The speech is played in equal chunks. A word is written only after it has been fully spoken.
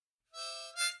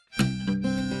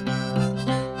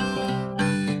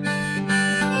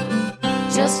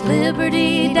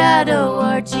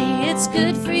JustLiberty.org. It's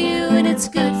good for you and it's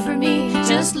good for me.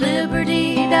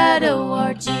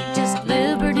 JustLiberty.org.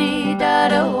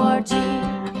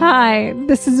 JustLiberty.org. Hi,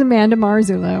 this is Amanda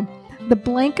Marzullo. The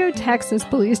Blanco, Texas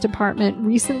Police Department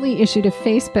recently issued a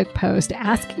Facebook post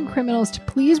asking criminals to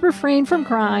please refrain from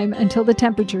crime until the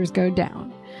temperatures go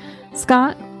down.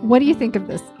 Scott, what do you think of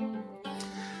this?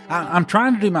 I'm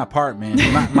trying to do my part, man.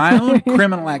 My own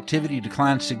criminal activity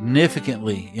declined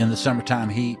significantly in the summertime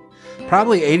heat,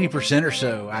 probably 80% or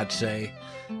so, I'd say.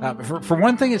 For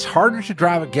one thing, it's harder to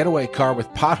drive a getaway car with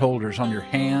potholders on your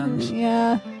hands.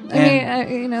 Yeah, I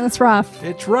mean, that's rough.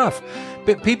 It's rough.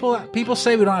 But people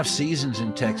say we don't have seasons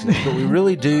in Texas, but we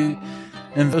really do.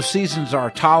 And those seasons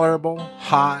are tolerable,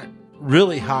 hot,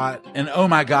 really hot, and oh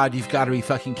my God, you've got to be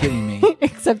fucking kidding me.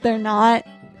 Except they're not.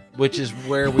 Which is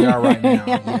where we are right now.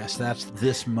 Yeah. Yes, that's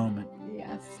this moment.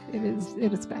 Yes, it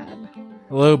is bad.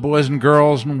 Hello, boys and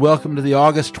girls, and welcome to the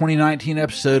August 2019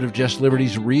 episode of Just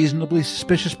Liberty's Reasonably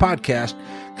Suspicious podcast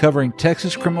covering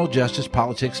Texas criminal justice,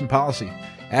 politics, and policy.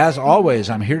 As always,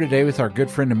 I'm here today with our good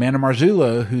friend Amanda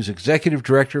Marzullo, who's Executive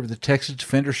Director of the Texas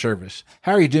Defender Service.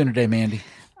 How are you doing today, Mandy?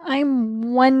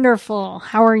 I'm wonderful.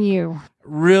 How are you?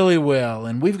 Really well,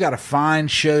 and we've got a fine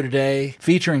show today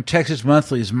featuring Texas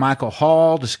Monthly's Michael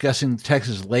Hall discussing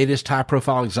Texas' latest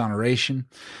high-profile exoneration,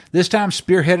 this time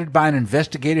spearheaded by an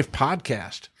investigative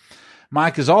podcast.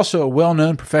 Mike is also a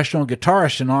well-known professional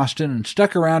guitarist in Austin and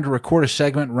stuck around to record a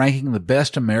segment ranking the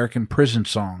best American prison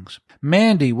songs.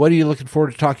 Mandy, what are you looking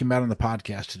forward to talking about on the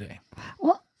podcast today?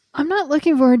 Well, I'm not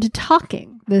looking forward to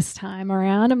talking this time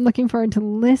around. I'm looking forward to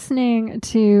listening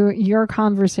to your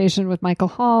conversation with Michael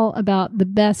Hall about the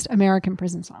best American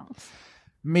prison songs.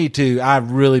 Me too.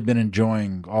 I've really been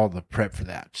enjoying all the prep for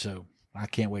that, so I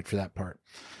can't wait for that part.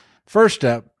 First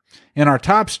up, in our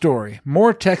top story,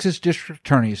 more Texas district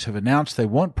attorneys have announced they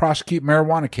won't prosecute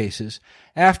marijuana cases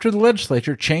after the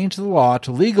legislature changed the law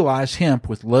to legalize hemp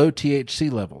with low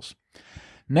THC levels.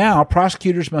 Now,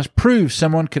 prosecutors must prove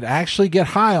someone could actually get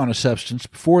high on a substance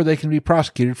before they can be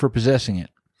prosecuted for possessing it.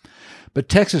 But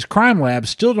Texas crime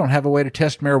labs still don't have a way to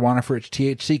test marijuana for its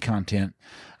THC content,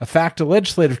 a fact the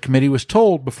legislative committee was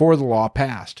told before the law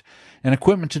passed, and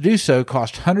equipment to do so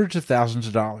cost hundreds of thousands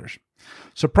of dollars.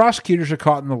 So prosecutors are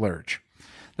caught in the lurch.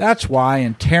 That's why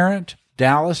in Tarrant,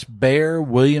 Dallas, Bexar,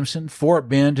 Williamson, Fort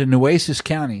Bend, and Nueces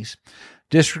counties,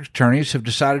 district attorneys have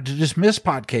decided to dismiss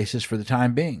pot cases for the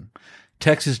time being.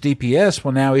 Texas DPS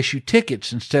will now issue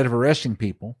tickets instead of arresting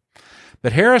people,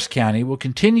 but Harris County will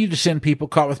continue to send people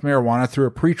caught with marijuana through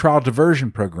a pretrial diversion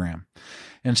program.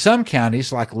 And some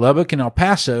counties, like Lubbock and El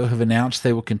Paso, have announced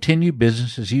they will continue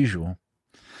business as usual.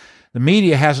 The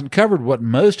media hasn't covered what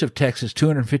most of Texas'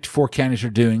 254 counties are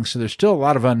doing, so there's still a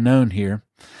lot of unknown here.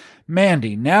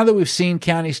 Mandy, now that we've seen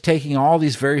counties taking all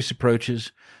these various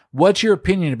approaches, what's your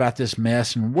opinion about this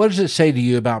mess, and what does it say to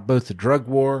you about both the drug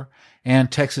war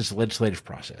and Texas legislative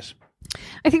process?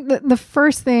 I think the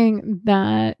first thing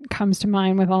that comes to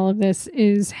mind with all of this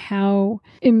is how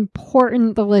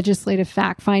important the legislative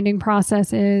fact-finding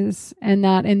process is, and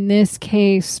that in this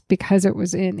case, because it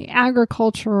was in the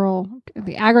agriculture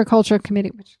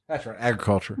committee, That's right,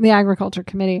 agriculture. The agriculture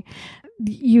committee,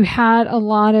 you had a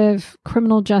lot of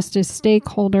criminal justice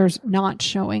stakeholders not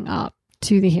showing up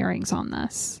to the hearings on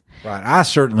this. Right. I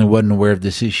certainly wasn't aware of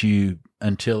this issue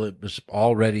until it was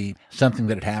already something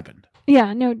that had happened.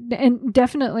 Yeah, no, and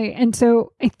definitely. And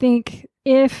so I think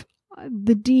if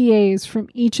the DAs from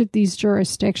each of these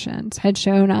jurisdictions had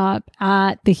shown up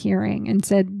at the hearing and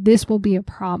said, this will be a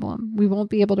problem, we won't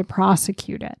be able to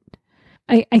prosecute it,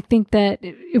 I think that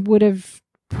it would have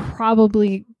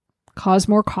probably caused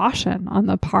more caution on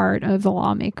the part of the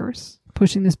lawmakers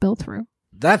pushing this bill through.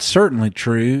 That's certainly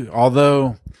true,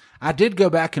 although I did go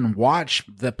back and watch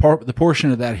the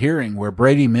portion of that hearing where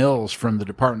Brady Mills from the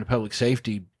Department of Public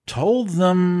Safety told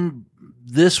them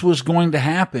this was going to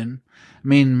happen. I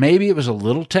mean, maybe it was a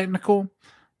little technical,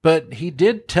 but he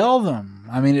did tell them.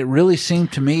 I mean, it really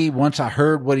seemed to me once I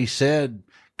heard what he said,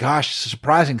 gosh,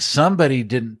 surprising somebody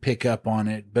didn't pick up on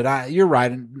it. But you're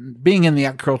right. Being in the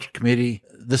Agriculture Committee,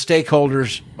 the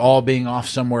stakeholders all being off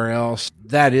somewhere else,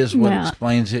 that is what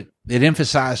explains it. It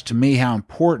emphasized to me how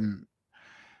important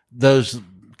those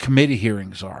committee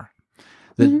hearings are.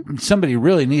 That somebody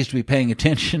really needs to be paying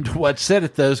attention to what's said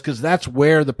at those, because that's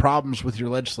where the problems with your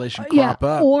legislation crop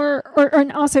up.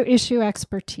 And also issue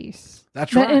expertise.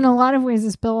 That's right. But in a lot of ways,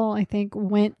 this bill, I think,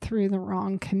 went through the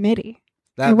wrong committee.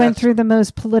 It went through the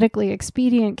most politically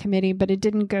expedient committee, but it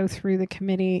didn't go through the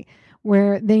committee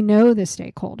where they know the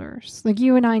stakeholders. Like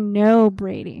you and I know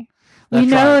Brady. We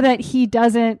know right. that he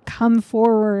doesn't come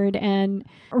forward and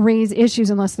raise issues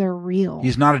unless they're real.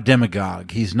 He's not a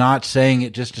demagogue. He's not saying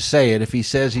it just to say it. If he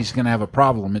says he's going to have a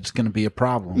problem, it's going to be a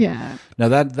problem. Yeah. No,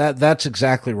 that's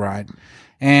exactly right.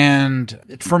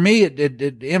 And for me,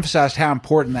 it emphasized how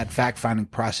important that fact-finding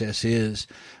process is.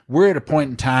 We're at a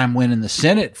point in time when in the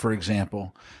Senate, for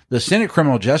example, the Senate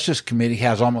Criminal Justice Committee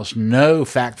has almost no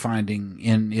fact-finding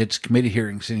in its committee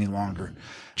hearings any longer.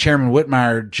 Chairman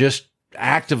Whitmire just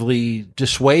actively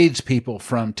dissuades people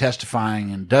from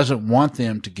testifying and doesn't want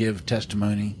them to give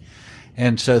testimony.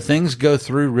 And so things go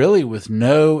through really with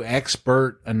no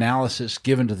expert analysis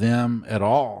given to them at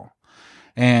all.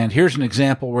 And here's an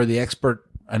example where the expert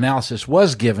analysis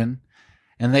was given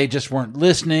and they just weren't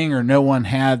listening, or no one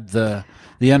had the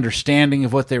understanding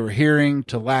of what they were hearing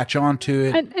to latch onto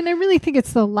it. And I really think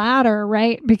it's the latter,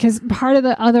 right? Because part of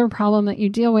the other problem that you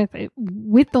deal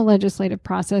with the legislative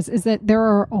process is that there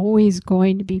are always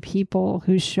going to be people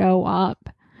who show up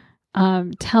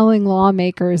telling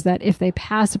lawmakers that if they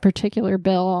pass a particular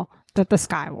bill, that the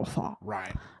sky will fall.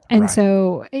 Right. And right.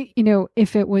 so,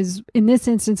 if it was, in this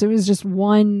instance, it was just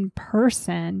one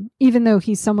person, even though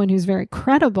he's someone who's very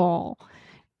credible,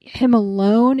 him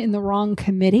alone in the wrong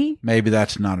committee. Maybe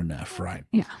that's not enough, right?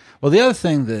 Yeah. Well, the other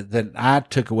thing that I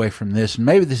took away from this, and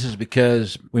maybe this is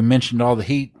because we mentioned all the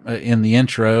heat in the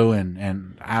intro,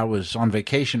 and I was on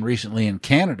vacation recently in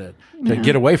Canada to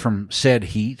get away from said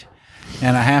heat.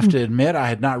 And I have to admit, I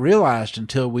had not realized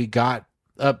until we got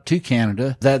up to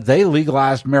Canada that they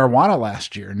legalized marijuana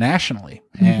last year nationally.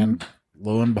 Mm-hmm. And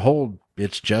lo and behold,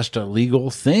 it's just a legal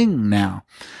thing now.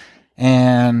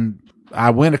 And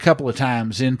I went a couple of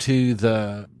times into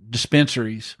the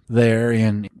dispensaries there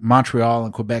in Montreal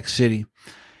and Quebec City,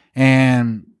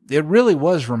 and it really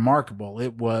was remarkable.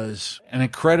 It was an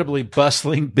incredibly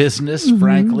bustling business,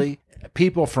 frankly.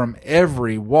 People from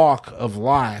every walk of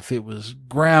life. It was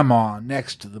grandma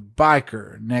next to the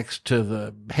biker, next to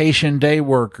the Haitian day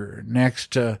worker,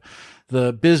 next to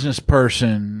the business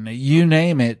person, you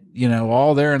name it,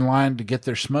 all there in line to get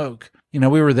their smoke. We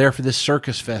were there for this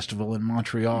circus festival in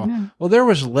Montreal. Yeah. Well, there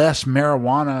was less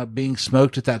marijuana being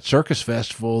smoked at that circus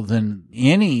festival than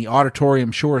any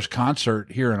Auditorium Shores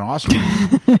concert here in Austin.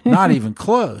 Not even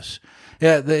close.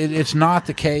 Yeah, it's not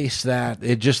the case that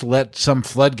it just let some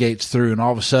floodgates through and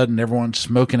all of a sudden everyone's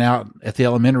smoking out at the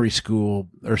elementary school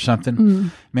or something.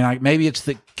 I mean, maybe it's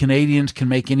that Canadians can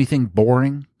make anything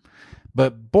boring,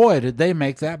 but boy, did they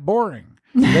make that boring.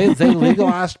 They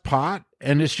legalized pot,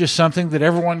 and it's just something that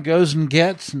everyone goes and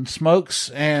gets and smokes,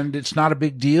 and it's not a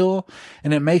big deal.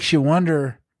 And it makes you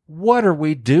wonder, what are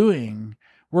we doing?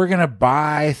 We're going to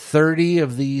buy 30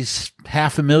 of these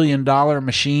 $500,000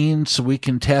 machines so we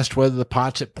can test whether the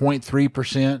pot's at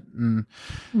 0.3%.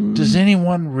 And does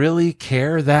anyone really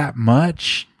care that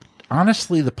much?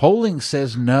 Honestly, the polling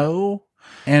says no.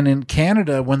 And in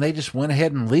Canada, when they just went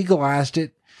ahead and legalized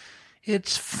it,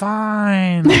 it's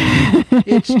fine.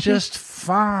 It's just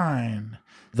fine.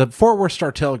 The Fort Worth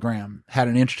Star-Telegram had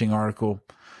an interesting article,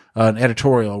 an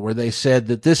editorial, where they said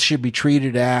that this should be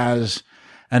treated as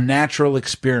a natural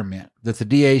experiment, that the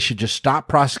DA should just stop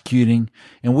prosecuting,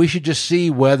 and we should just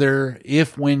see whether,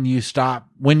 when you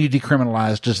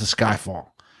decriminalize, does the sky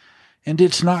fall? And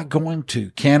it's not going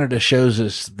to. Canada shows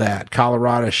us that.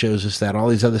 Colorado shows us that. All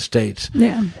these other states.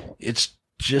 Yeah. It's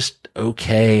just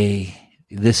okay.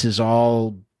 This is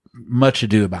all much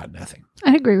ado about nothing.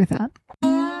 I agree with that.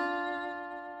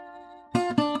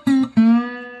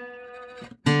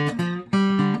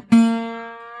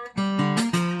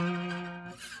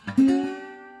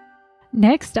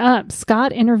 Next up,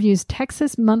 Scott interviews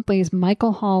Texas Monthly's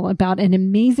Michael Hall about an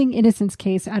amazing innocence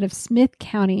case out of Smith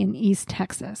County in East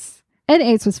Texas. Ed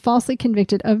Ates was falsely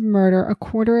convicted of murder a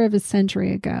quarter of a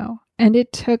century ago, and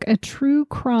it took a true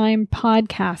crime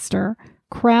podcaster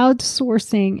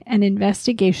crowdsourcing an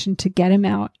investigation to get him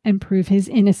out and prove his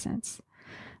innocence.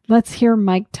 Let's hear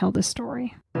Mike tell the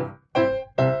story.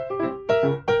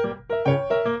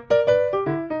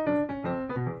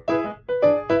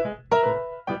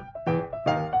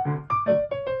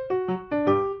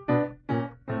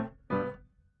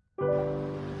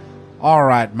 All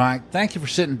right, Mike, thank you for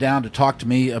sitting down to talk to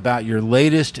me about your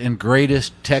latest and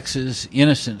greatest Texas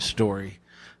innocence story.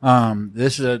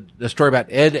 This is a story about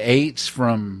Ed Ates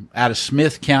from out of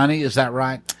Smith County. Is that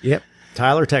right? Yep.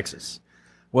 Tyler, Texas.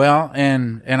 Well,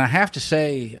 and I have to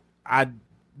say, I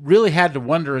really had to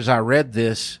wonder as I read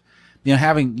this,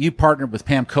 having you partnered with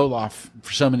Pam Koloff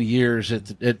for so many years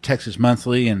at Texas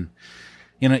Monthly, and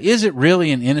is it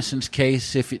really an innocence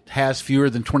case if it has fewer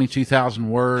than 22,000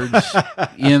 words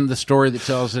in the story that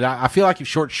tells it? I feel like you've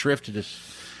short shrifted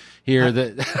us here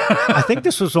that I think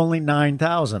this was only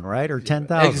 9,000, right? Or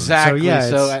 10,000. exactly. So, yeah,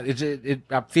 So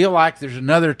I feel like there's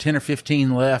another 10 or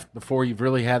 15 left before you've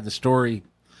really had the story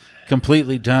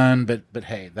completely done. But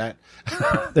hey, that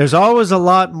there's always a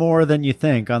lot more than you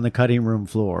think on the cutting room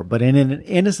floor. But in an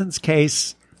innocence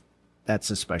case, that's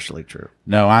especially true.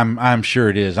 no, I'm sure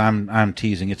it is. I'm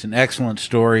teasing. It's an excellent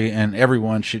story, and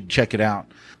everyone should check it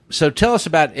out. So tell us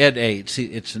about Ed Ates.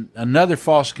 It's another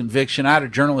false conviction. I had a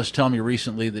journalist tell me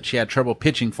recently that she had trouble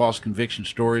pitching false conviction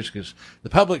stories because the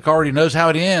public already knows how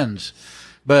it ends.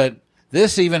 But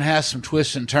this even has some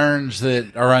twists and turns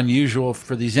that are unusual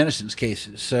for these innocence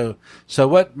cases. So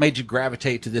what made you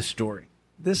gravitate to this story?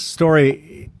 This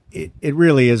story, it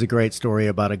really is a great story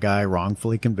about a guy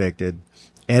wrongfully convicted,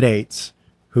 Ed Ates,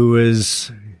 who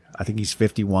is, I think he's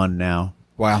 51 now.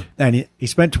 Wow. And he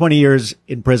spent 20 years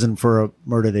in prison for a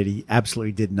murder that he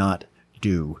absolutely did not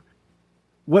do.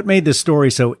 What made this story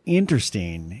so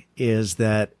interesting is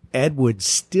that Ed would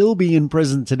still be in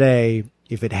prison today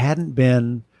if it hadn't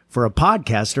been for a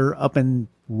podcaster up in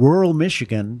rural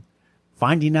Michigan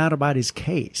finding out about his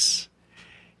case.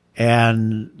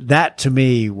 And that to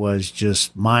me was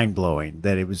just mind-blowing,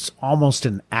 that it was almost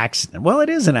an accident. Well, it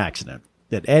is an accident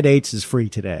that Ed Ates is free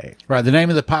today. Right. The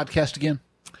name of the podcast again?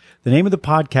 The name of the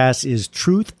podcast is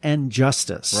Truth and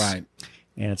Justice. Right.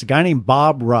 And it's a guy named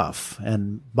Bob Ruff.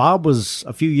 And Bob was,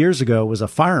 a few years ago, was a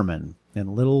fireman in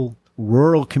a little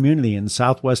rural community in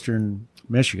southwestern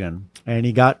Michigan. And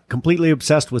he got completely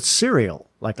obsessed with cereal,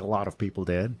 like a lot of people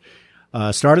did.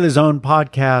 Started his own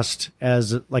podcast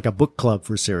as like a book club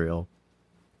for cereal.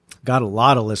 Got a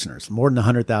lot of listeners, more than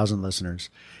 100,000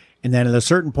 listeners. And then at a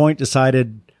certain point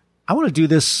decided, I want to do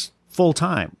this full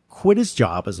time. Quit his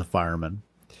job as a fireman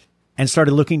and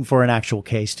started looking for an actual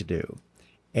case to do,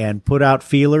 and put out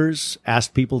feelers,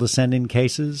 asked people to send in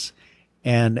cases.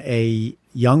 And a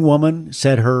young woman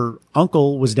said her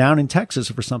uncle was down in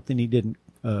Texas for something he didn't,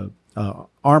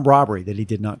 armed robbery that he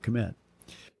did not commit.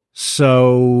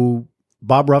 So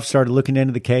Bob Ruff started looking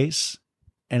into the case.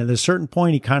 And at a certain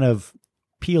point, he kind of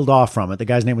peeled off from it. The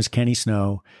guy's name was Kenny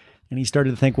Snow. And he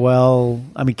started to think, well,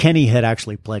 I mean, Kenny had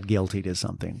actually pled guilty to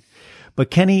something, but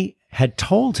Kenny had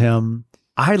told him,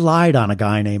 I lied on a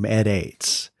guy named Ed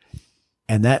Ates,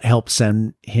 and that helped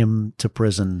send him to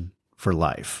prison for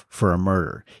life for a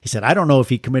murder. He said, I don't know if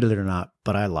he committed it or not,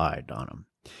 but I lied on him.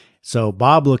 So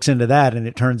Bob looks into that, and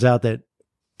it turns out that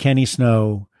Kenny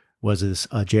Snow was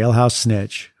a jailhouse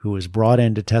snitch who was brought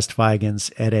in to testify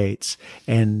against Ed Ates.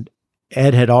 And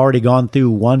Ed had already gone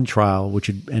through one trial, which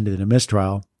had ended in a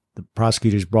mistrial. The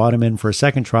prosecutors brought him in for a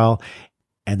second trial,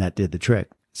 and that did the trick.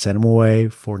 Sent him away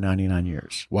for 99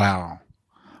 years. Wow.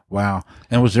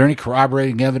 And was there any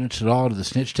corroborating evidence at all to the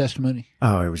snitch testimony?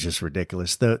 Oh, it was just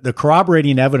ridiculous. The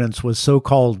corroborating evidence was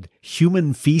so-called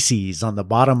human feces on the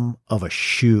bottom of a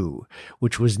shoe,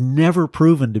 which was never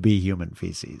proven to be human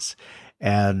feces.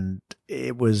 And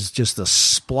it was just a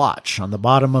splotch on the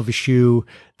bottom of a shoe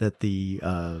that the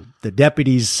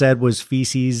deputies said was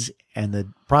feces, and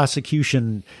the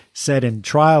prosecution said in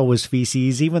trial was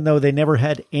feces, even though they never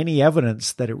had any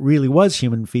evidence that it really was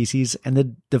human feces. And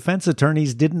the defense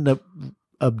attorneys didn't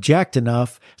object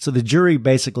enough. So the jury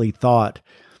basically thought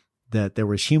that there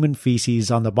was human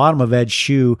feces on the bottom of Ed's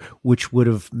shoe, which would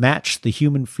have matched the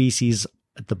human feces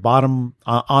at the bottom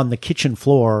on the kitchen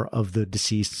floor of the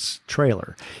deceased's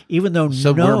trailer, even though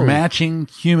we're matching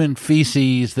human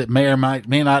feces that may or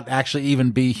may not actually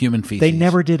even be human feces. They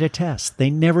never did a test. They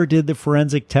never did the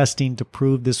forensic testing to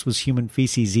prove this was human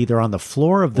feces, either on the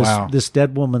floor of this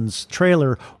dead woman's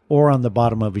trailer or on the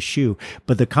bottom of a shoe.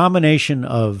 But the combination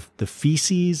of the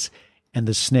feces and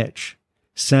the snitch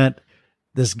sent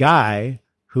this guy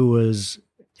who was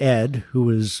Ed, who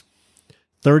was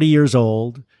 30 years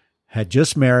old, had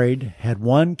just married, had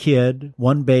one kid,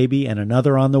 one baby, and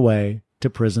another on the way, to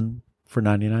prison for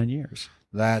 99 years.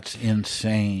 That's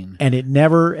insane.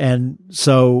 And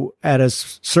so at a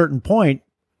certain point,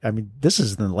 I mean, this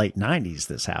is in the late 90s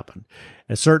this happened.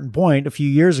 At a certain point, a few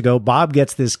years ago, Bob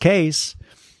gets this case,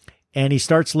 and he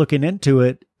starts looking into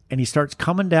it, and he starts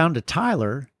coming down to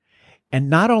Tyler. And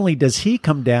not only does he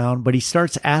come down, but he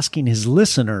starts asking his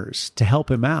listeners to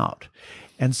help him out.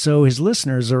 And so his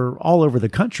listeners are all over the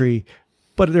country,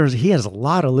 but he has a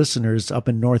lot of listeners up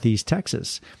in Northeast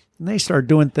Texas. And they start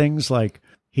doing things like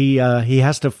he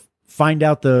has to find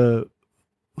out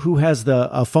who has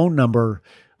a phone number,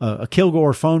 a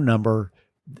Kilgore phone number,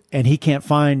 and he can't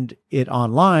find it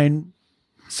online.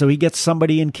 So he gets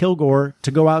somebody in Kilgore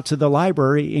to go out to the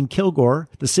library in Kilgore,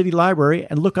 the city library,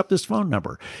 and look up this phone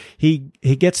number. He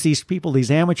gets these people,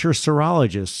 these amateur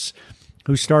serologists,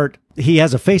 he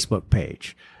has a Facebook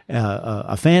page,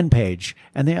 a fan page,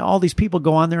 and all these people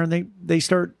go on there and they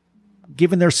start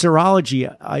giving their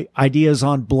serology ideas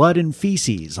on blood and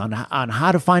feces, on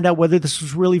how to find out whether this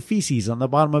was really feces on the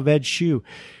bottom of Ed's shoe.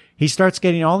 He starts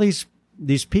getting all these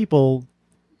people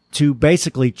to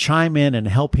basically chime in and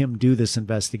help him do this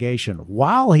investigation,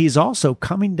 while he's also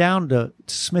coming down to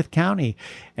Smith County,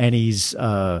 and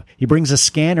he brings a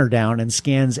scanner down and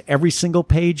scans every single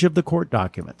page of the court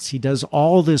documents. He does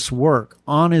all this work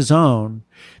on his own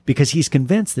because he's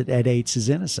convinced that Ed Ates is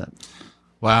innocent.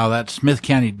 Wow, that Smith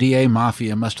County DA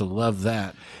mafia must have loved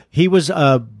that. He was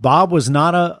Bob was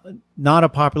not a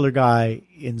popular guy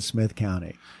in Smith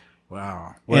County.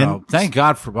 Wow. Well, thank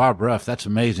God for Bob Ruff. That's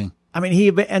amazing. I mean, he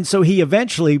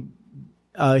eventually,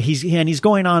 he's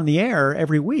going on the air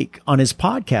every week on his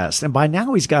podcast. And by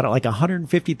now he's got like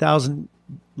 150,000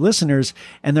 listeners,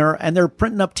 and they're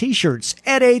printing up t-shirts.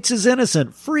 Ed Ates is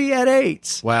innocent. Free Ed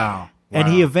Ates. Wow. And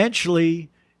he eventually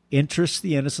interests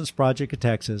the Innocence Project of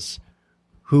Texas,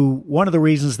 who one of the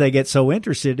reasons they get so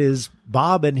interested is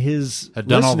Bob and his have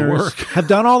done all the work. Have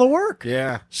done all the work.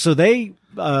 Yeah. So they,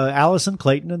 Allison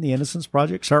Clayton and the Innocence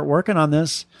Project start working on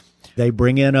this. They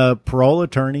bring in a parole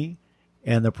attorney,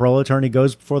 and the parole attorney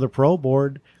goes before the parole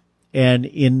board, and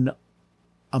in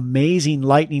amazing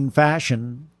lightning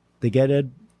fashion, they get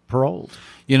Ed paroled.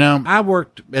 You know, I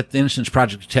worked at the Innocence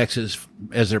Project of Texas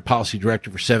as their policy director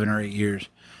for 7 or 8 years.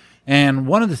 And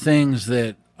one of the things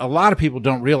that a lot of people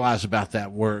don't realize about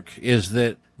that work is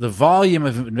that the volume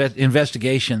of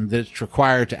investigation that's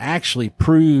required to actually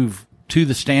prove to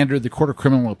the standard the Court of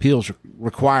Criminal Appeals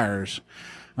requires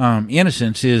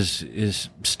innocence is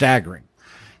staggering.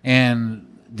 And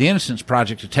the Innocence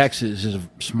Project of Texas is a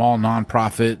small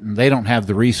nonprofit, and they don't have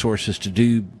the resources to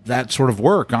do that sort of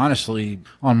work, honestly,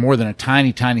 on more than a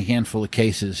tiny, tiny handful of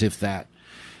cases, if that.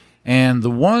 And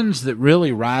the ones that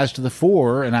really rise to the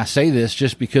fore, and I say this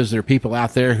just because there are people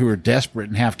out there who are desperate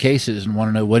and have cases and want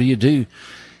to know, what do?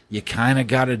 You kind of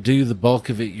got to do the bulk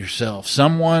of it yourself.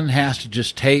 Someone has to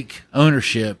just take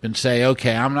ownership and say,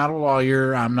 okay, I'm not a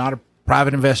lawyer, I'm not a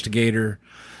private investigator,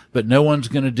 but no one's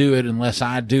going to do it unless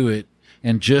I do it,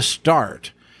 and just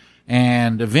start.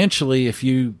 And eventually, if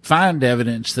you find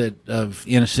evidence of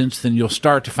innocence, then you'll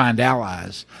start to find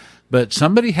allies. But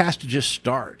somebody has to just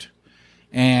start.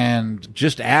 And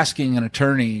just asking an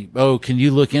attorney, oh, can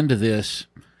you look into this,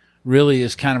 really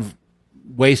is kind of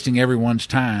wasting everyone's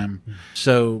time.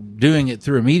 So doing it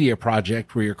through a media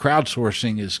project where you're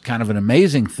crowdsourcing is kind of an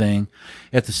amazing thing.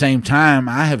 At the same time,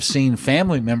 I have seen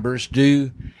family members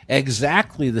do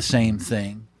exactly the same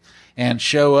thing and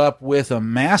show up with a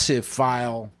massive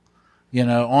file,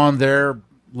 on their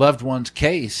loved one's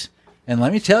case. And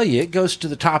let me tell you, it goes to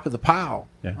the top of the pile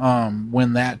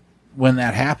when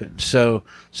that happens. So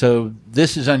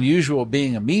this is unusual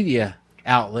being a media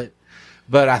outlet.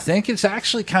 But I think it's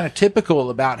actually kind of typical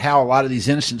about how a lot of these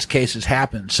innocence cases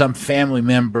happen. Some family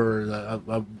member,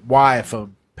 a wife, a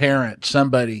parent,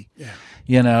 somebody,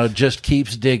 just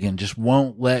keeps digging, just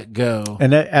won't let go.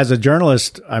 And as a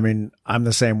journalist, I mean, I'm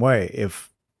the same way. If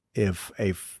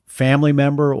a family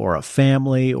member or a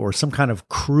family or some kind of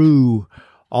crew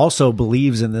also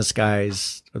believes in this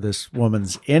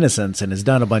woman's innocence and has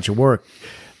done a bunch of work,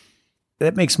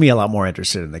 that makes me a lot more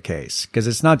interested in the case, because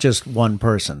it's not just one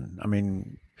person. I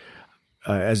mean,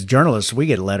 as journalists, we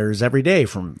get letters every day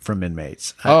from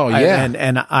inmates. Oh, yeah.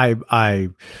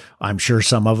 I'm sure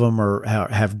some of them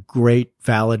have great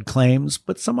valid claims,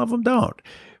 but some of them don't.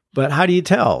 But how do you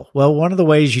tell? Well, one of the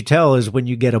ways you tell is when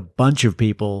you get a bunch of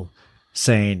people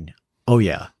saying, oh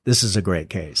yeah, this is a great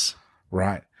case.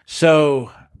 Right.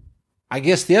 So I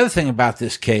guess the other thing about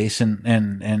this case,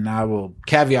 and I will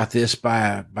caveat this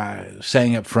by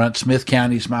saying up front, Smith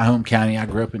County is my home county. I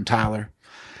grew up in Tyler.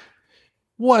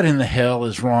 What in the hell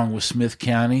is wrong with Smith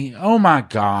County? Oh my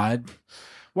God.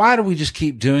 Why do we just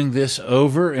keep doing this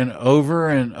over and over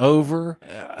and over?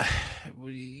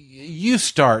 You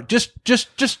start.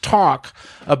 Just talk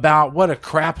about what a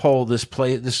crap hole the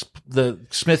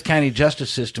Smith County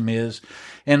justice system is,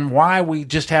 and why we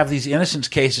just have these innocence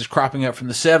cases cropping up from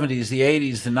the 70s, the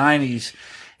 80s, the 90s.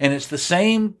 And it's the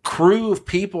same crew of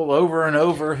people over and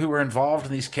over who are involved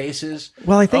in these cases.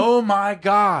 Well, I think, oh my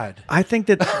God. I think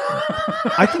that's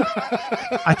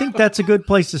a good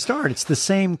place to start. It's the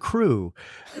same crew.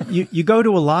 You go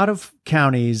to a lot of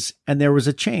counties and there was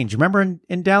a change. Remember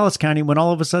in Dallas County when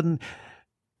all of a sudden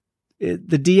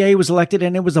the DA was elected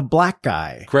and it was a black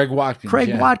guy. Craig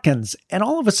Watkins. Watkins. And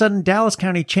all of a sudden Dallas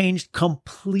County changed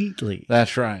completely.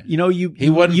 That's right. He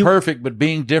wasn't perfect, but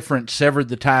being different severed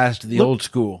the ties to the old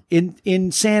school.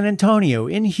 In San Antonio,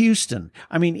 in Houston,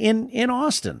 I mean, in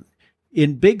Austin,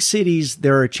 in big cities,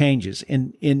 there are changes.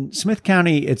 In Smith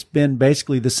County, it's been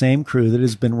basically the same crew that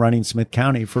has been running Smith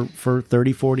County for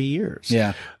 30, 40 years.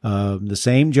 Yeah. The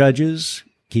same judges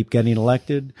keep getting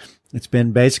elected. It's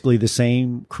been basically the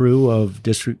same crew of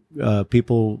district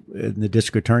people in the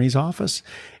district attorney's office.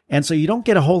 And so you don't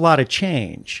get a whole lot of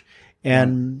change.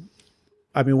 And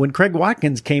I mean, when Craig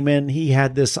Watkins came in, he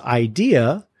had this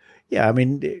idea. Yeah, I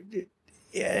mean,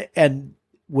 and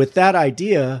with that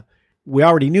idea, we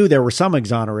already knew there were some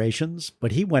exonerations,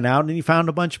 but he went out and he found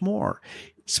a bunch more.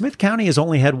 Smith County has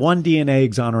only had one DNA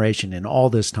exoneration in all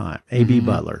this time, A.B.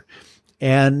 Butler.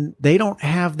 And they don't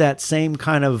have that same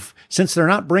kind of, since they're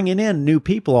not bringing in new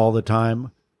people all the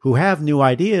time who have new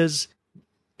ideas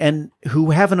and who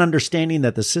have an understanding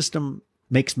that the system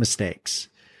makes mistakes.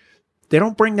 They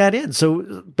don't bring that in.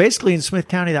 So basically in Smith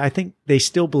County, I think they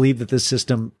still believe that the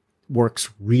system works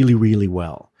really, really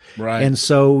well. Right. And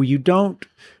so you don't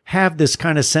have this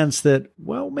kind of sense that,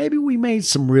 well, maybe we made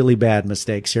some really bad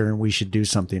mistakes here and we should do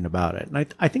something about it.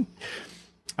 And I think,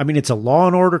 I mean, it's a law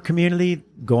and order community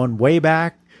going way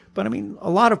back, but I mean, a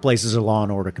lot of places are law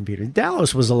and order community.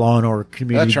 Dallas was a law and order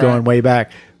community going way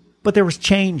back, but there was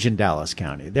change in Dallas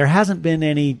County. There hasn't been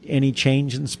any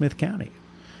change in Smith County.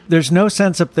 There's no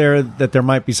sense up there that there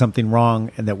might be something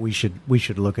wrong and that we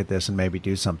should look at this and maybe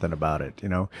do something about it. You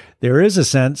know, there is a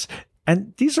sense,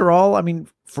 and these are all, I mean,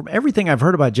 from everything I've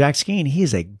heard about Jack Skeen, he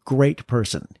is a great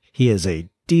person. He is a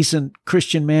decent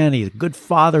Christian man. He's a good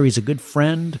father. He's a good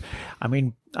friend. I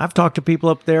mean, I've talked to people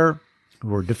up there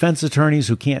who are defense attorneys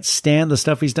who can't stand the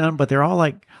stuff he's done, but they're all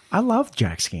like, I love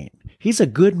Jack Skeen. He's a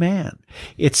good man.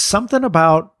 It's something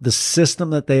about the system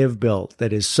that they have built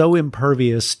that is so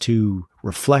impervious to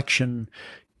reflection,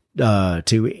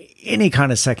 to any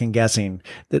kind of second guessing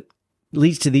that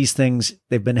leads to these things.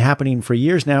 They've been happening for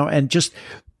years now. And just,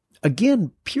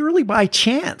 again, purely by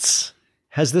chance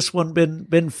has this one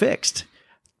been fixed.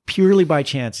 Purely by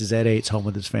chance is Ed Ates home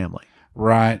with his family.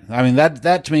 Right. I mean,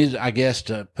 that to me is, I guess,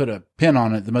 to put a pin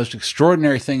on it, the most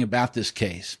extraordinary thing about this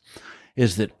case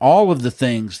is that all of the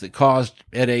things that caused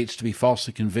Ed Ates to be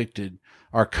falsely convicted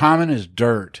are common as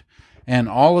dirt. And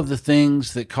all of the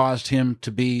things that caused him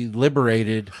to be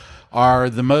liberated are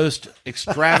the most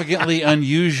extravagantly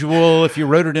unusual. If you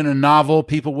wrote it in a novel,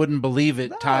 people wouldn't believe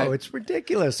it. No, it's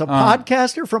ridiculous. A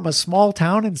podcaster from a small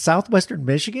town in southwestern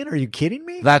Michigan? Are you kidding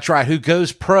me? That's right. Who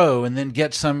goes pro and then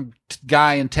gets some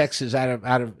guy in Texas out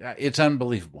of it's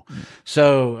unbelievable.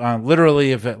 So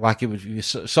literally, if you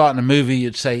saw it in a movie,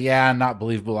 you'd say, "Yeah, not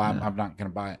believable. I'm not going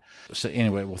to buy it." So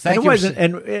anyway, well, thank you.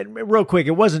 And real quick,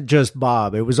 it wasn't just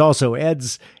Bob. It was also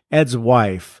Ed's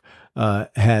wife. Kim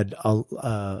had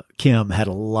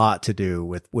a lot to do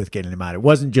with getting him out. It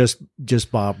wasn't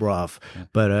just Bob Ruff,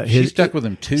 but she stuck with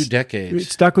him 2 decades.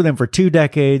 Stuck with him for 2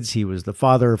 decades. He was the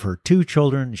father of her 2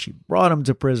 children. She brought him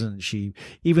to prison. She,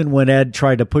 even when Ed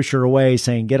tried to push her away,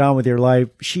 saying, "Get on with your life,"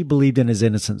 she believed in his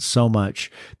innocence so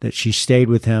much that she stayed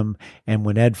with him. And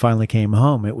when Ed finally came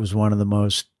home, it was one of the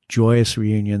most joyous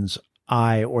reunions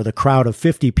I or the crowd of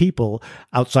 50 people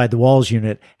outside the Walls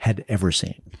unit had ever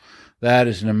seen. That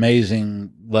is an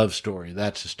amazing love story.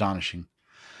 That's astonishing.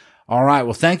 All right.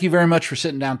 Well, thank you very much for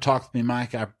sitting down and talking with me,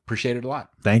 Mike. I appreciate it a lot.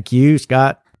 Thank you,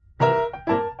 Scott.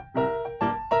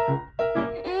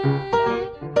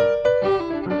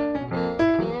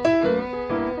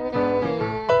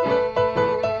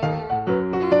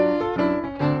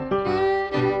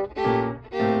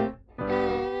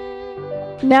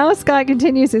 Now Scott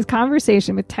continues his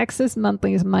conversation with Texas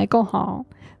Monthly's Michael Hall,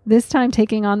 this time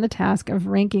taking on the task of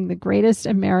ranking the greatest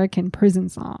American prison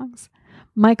songs.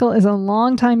 Michael is a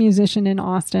longtime musician in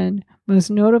Austin, most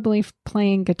notably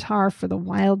playing guitar for the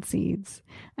Wild Seeds,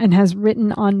 and has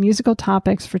written on musical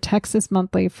topics for Texas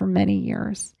Monthly for many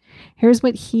years. Here's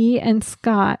what he and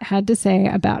Scott had to say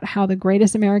about how the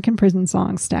greatest American prison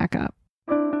songs stack up.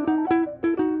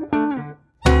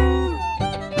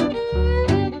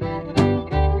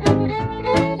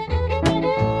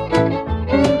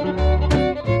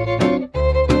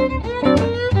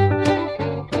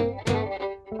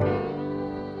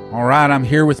 All right, I'm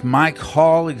here with Mike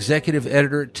Hall, executive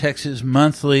editor at Texas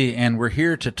Monthly, and we're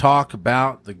here to talk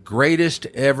about the greatest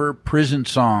ever prison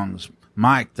songs.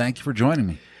 Mike, thank you for joining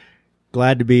me.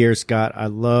 Glad to be here, Scott. I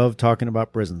love talking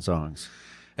about prison songs.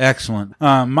 Excellent.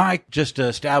 Mike, just to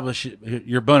establish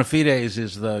your bona fides,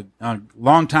 is the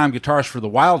longtime guitarist for the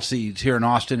Wild Seeds here in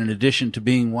Austin, in addition to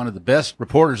being one of the best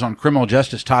reporters on criminal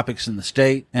justice topics in the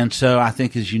state, and so I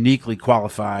think is uniquely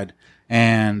qualified.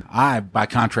 And I, by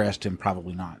contrast, am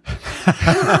probably not.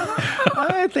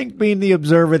 I think being the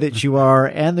observer that you are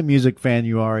and the music fan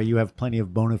you are, you have plenty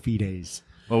of bona fides.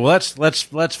 Well, let's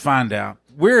find out.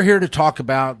 We're here to talk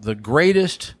about the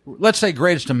greatest, let's say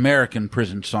greatest American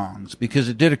prison songs, because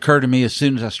it did occur to me as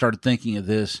soon as I started thinking of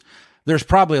this, there's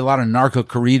probably a lot of narco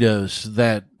corridos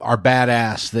that are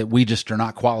badass that we just are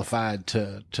not qualified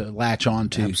to latch on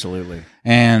to. Absolutely.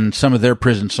 And some of their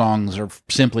prison songs are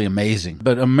simply amazing.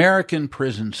 But American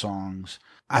prison songs,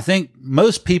 I think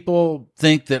most people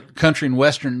think that country and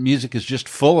Western music is just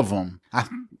full of them. I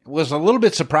was a little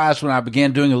bit surprised when I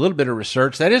began doing a little bit of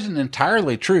research. That isn't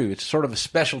entirely true. It's sort of a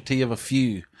specialty of a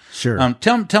few. Sure.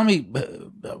 Tell me,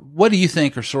 what do you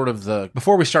think are sort of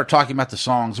before we start talking about the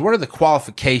songs, what are the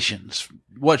qualifications?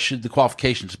 What should the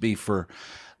qualifications be for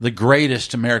the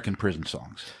greatest American prison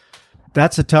songs?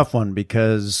 That's a tough one,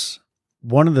 because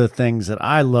one of the things that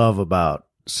I love about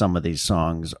some of these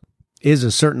songs is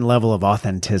a certain level of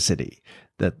authenticity,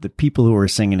 that the people who are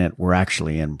singing it were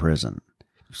actually in prison.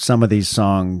 Some of these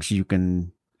songs, you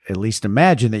can at least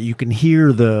imagine that you can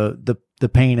hear the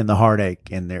pain and the heartache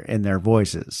in their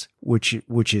voices,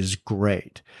 which is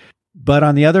great. But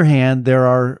on the other hand, there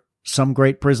are some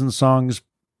great prison songs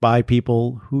by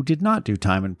people who did not do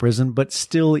time in prison, but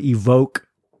still evoke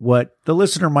what the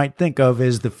listener might think of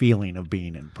as the feeling of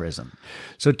being in prison.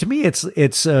 So to me, it's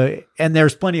and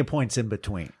there's plenty of points in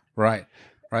between. Right.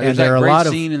 Right. And There's there that are a great lot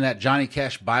of scene in that Johnny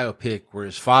Cash biopic where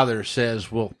his father says,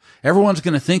 well, everyone's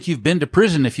going to think you've been to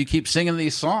prison if you keep singing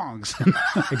these songs.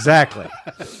 Exactly.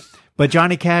 But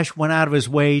Johnny Cash went out of his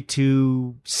way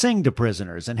to sing to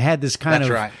prisoners and had this kind That's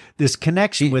of right. this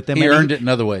connection with them. He And earned it in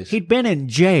other ways. He'd been in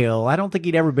jail. I don't think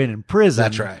he'd ever been in prison.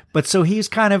 That's right. But so he's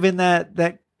kind of in that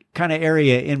kind of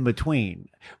area in between.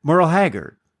 Merle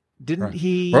Haggard, didn't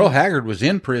he? Merle Haggard was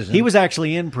in prison. He was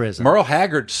actually in prison. Merle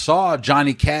Haggard saw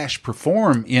Johnny Cash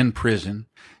perform in prison,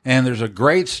 and there's a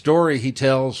great story he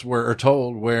tells where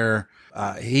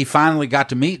he finally got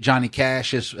to meet Johnny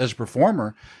Cash as a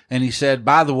performer, and he said,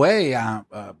 "By the way,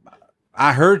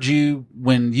 I heard you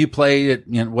when you played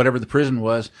at whatever the prison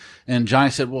was," and Johnny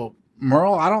said, "Well,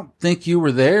 Merle, I don't think you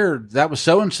were there. That was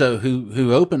so and so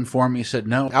who opened for me." He said,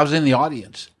 "No, I was in the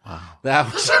audience." Wow,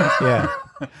 that was yeah.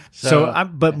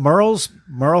 But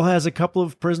Merle has a couple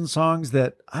of prison songs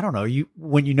that I don't know.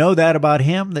 When you know that about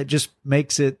him, that just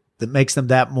makes them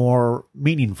that more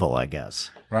meaningful, I guess.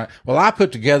 Right. Well, I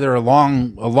put together a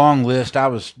long list. I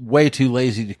was way too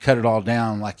lazy to cut it all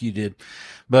down like you did,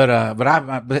 but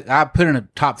I put in a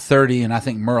top 30, and I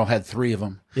think Merle had 3 of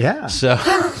them. Yeah. So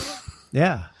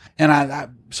yeah. And I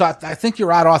think you're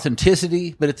right,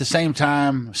 authenticity, but at the same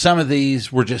time, some of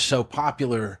these were just so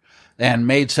popular and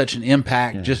made such an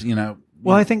impact. Yeah. Just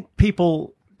Well, I think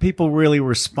people really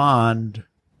respond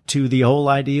to the whole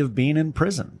idea of being in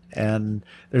prison, and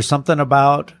there's something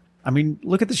about. I mean,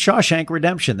 look at the Shawshank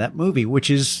Redemption, that movie, which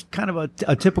is kind of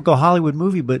a typical Hollywood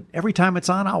movie, but every time it's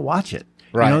on, I'll watch it.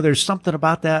 Right. There's something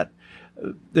about that.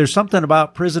 There's something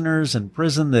about prisoners and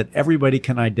prison that everybody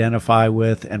can identify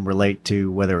with and relate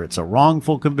to, whether it's a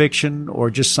wrongful conviction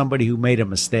or just somebody who made a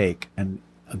mistake. And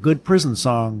a good prison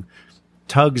song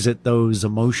tugs at those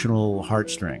emotional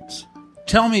heartstrings.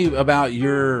 Tell me about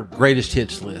your greatest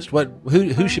hits list.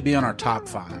 Who should be on our top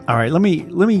 5? All right, let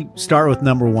me start with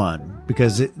number 1,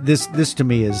 because this to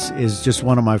me is just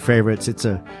one of my favorites. It's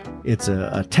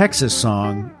a Texas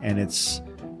song, and it's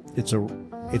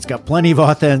got plenty of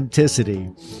authenticity,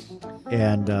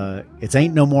 and it's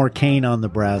 "Ain't No More Cane on the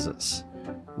Brazos,"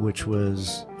 which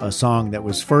was a song that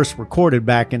was first recorded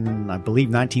back in, I believe,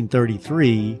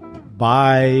 1933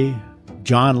 by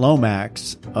John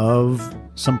Lomax of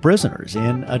some prisoners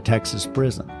in a Texas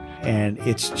prison. And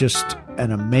it's just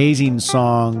an amazing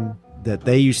song that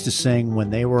they used to sing when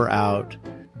they were out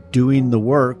doing the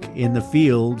work in the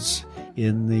fields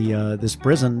in this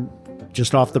prison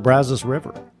just off the Brazos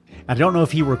River. I don't know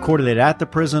if he recorded it at the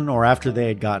prison or after they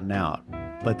had gotten out,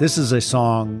 but this is a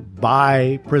song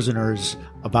by prisoners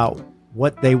about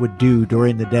what they would do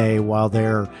during the day while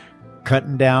they're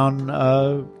cutting down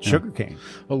sugarcane.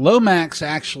 Well, Lomax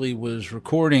actually was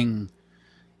recording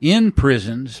in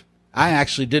prisons. I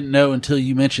actually didn't know until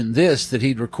you mentioned this that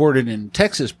he'd recorded in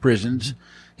Texas prisons.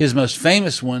 His most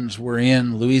famous ones were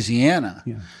in Louisiana.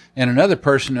 Yeah. And another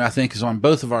person who I think is on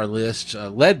both of our lists,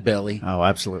 Leadbelly. Oh,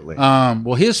 absolutely.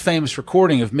 Well, his famous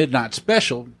recording of Midnight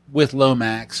Special with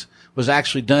Lomax was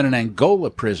actually done in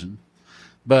Angola prison.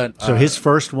 But so his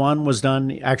first one was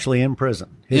done actually in prison.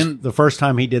 The first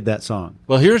time he did that song.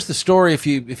 Well, here's the story if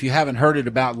you haven't heard it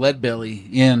about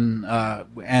Leadbelly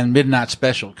and Midnight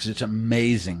Special, because it's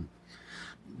amazing.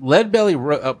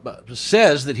 Leadbelly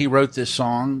says that he wrote this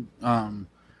song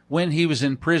when he was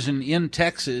in prison in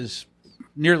Texas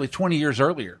nearly 20 years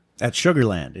earlier. At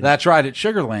Sugarland. That's right, at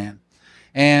Sugarland.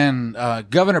 And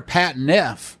Governor Pat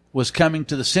Neff was coming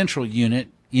to the Central Unit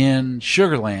in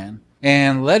Sugarland,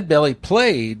 and Leadbelly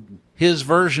played his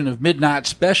version of Midnight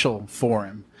Special for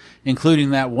him, including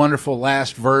that wonderful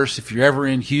last verse, "If you're ever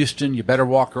in Houston, you better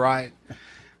walk right,"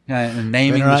 and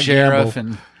naming the sheriff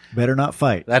gamble. and Better not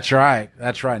fight. That's right.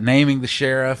 Naming the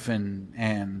sheriff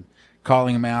and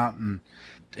calling him out,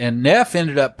 and Neff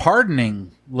ended up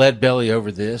pardoning Leadbelly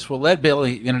over this. Well,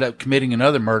 Leadbelly ended up committing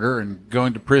another murder and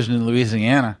going to prison in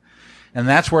Louisiana, and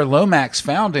that's where Lomax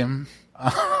found him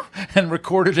and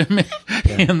recorded him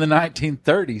in the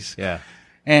 1930s. Yeah.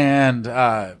 And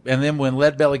then when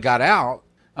Leadbelly got out,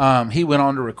 he went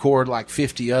on to record like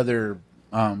 50 other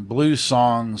blues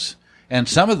songs, and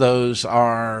some of those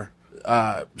are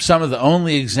some of the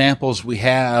only examples we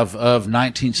have of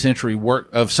 19th century work,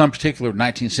 of some particular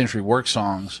 19th century work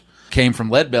songs, came from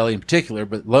Leadbelly in particular,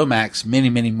 but Lomax, many,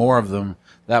 many more of them.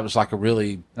 That was like a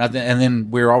really, and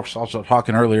then we were also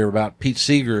talking earlier about Pete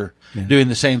Seeger doing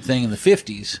the same thing in the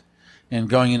 50s and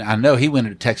going in. I know he went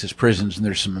into Texas prisons, and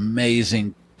there's some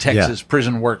amazing Texas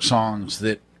prison work songs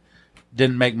that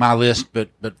didn't make my list,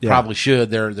 but probably should.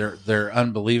 They're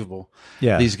unbelievable.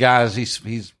 Yeah. These guys,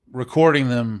 he's recording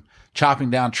them chopping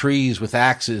down trees with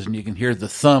axes, and you can hear the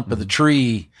thump of the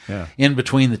tree in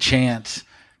between the chants.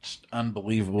 Just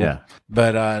unbelievable. Yeah.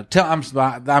 But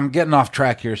I'm getting off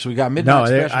track here. So we got Midnight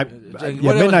Special.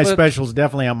 Midnight Special is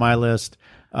definitely on my list.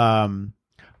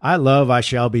 I love "I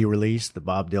Shall Be Released," the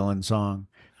Bob Dylan song.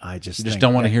 I just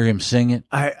don't want to hear him sing it.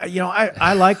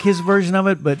 I like his version of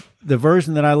it, but the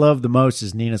version that I love the most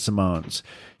is Nina Simone's.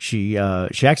 She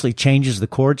actually changes the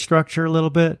chord structure a little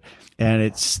bit, and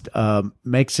it's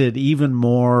makes it even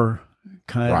more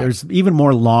there's even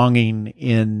more longing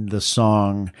in the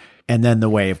song, and then the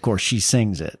way, of course, she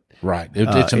sings it. Right.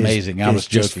 It's amazing. I was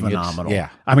joking. Just phenomenal.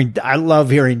 I mean, I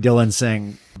love hearing Dylan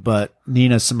sing, but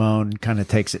Nina Simone kind of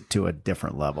takes it to a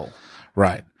different level.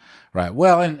 Right. Right.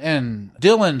 Well, and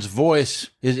Dylan's voice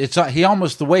he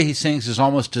almost, the way he sings is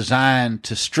almost designed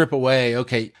to strip away.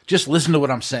 Okay, just listen to what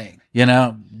I'm saying.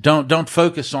 Don't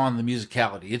focus on the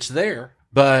musicality. It's there,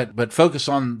 but focus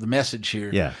on the message here.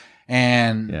 Yeah.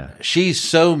 And she's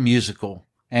so musical,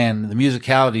 and the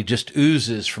musicality just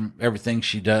oozes from everything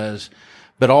she does.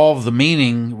 But all of the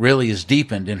meaning really is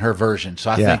deepened in her version. So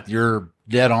I think you're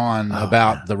dead on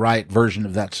about the right version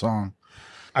of that song.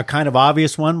 A kind of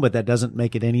obvious one, but that doesn't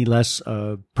make it any less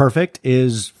perfect,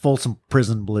 is "Folsom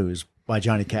Prison Blues" by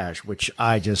Johnny Cash, which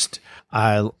I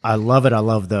love it. I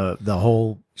love the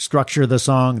whole structure of the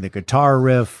song, the guitar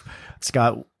riff. It's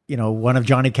got, one of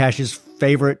Johnny Cash's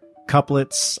favorite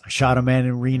couplets, "I shot a man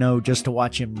in Reno just to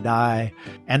watch him die,"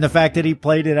 and the fact that he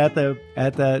played it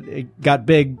it got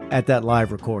big at that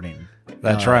live recording.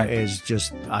 That's right.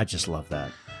 I just love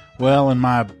that. Well, and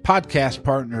my podcast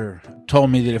partner told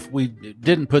me that if we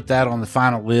didn't put that on the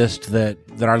final list, that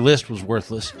our list was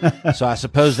worthless. So I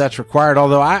suppose that's required.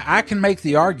 Although I can make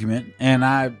the argument, and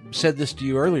I said this to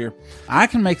you earlier, I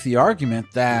can make the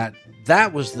argument that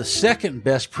was the second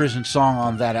best prison song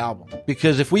on that album.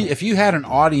 Because if you had an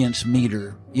audience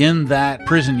meter in that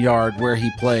prison yard where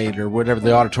he played, or whatever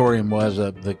the auditorium was,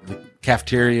 the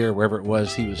cafeteria or wherever it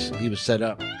was, he was set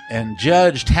up, and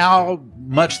judged how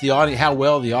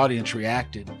well the audience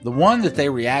reacted. The one that they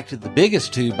reacted the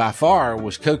biggest to by far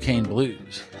was "Cocaine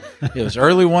Blues." It was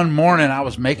early one morning. I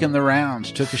was making the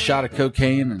rounds, took a shot of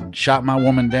cocaine, and shot my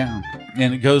woman down.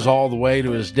 And it goes all the way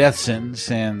to his death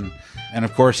sentence. And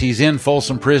of course, he's in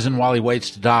Folsom Prison while he waits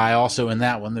to die. Also in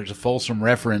that one, there's a Folsom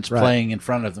reference playing in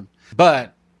front of them.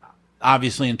 But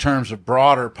obviously, in terms of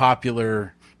broader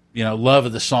popular, love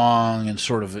of the song and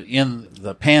sort of in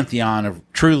the pantheon of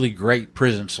truly great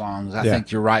prison songs, I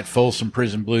think you're right. Folsom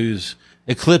Prison Blues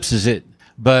eclipses it.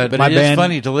 But it is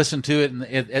funny to listen to it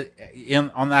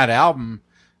on that album.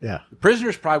 Yeah. The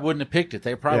Prisoners probably wouldn't have picked it.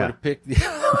 They probably would have picked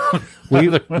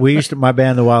we used to, my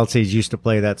band, the Wild Seeds, used to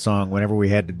play that song whenever we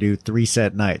had to do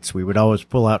 3-set nights. We would always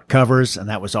pull out covers, and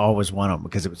that was always one of them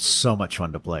because it was so much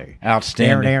fun to play.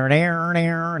 Outstanding.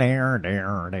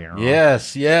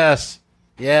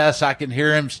 Yes, I can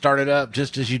hear him start it up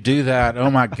just as you do that. Oh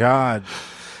my God.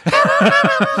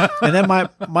 And then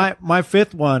my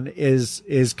fifth one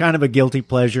is kind of a guilty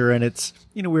pleasure, and it's,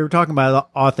 we were talking about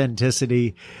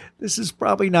authenticity. This is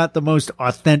probably not the most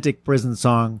authentic prison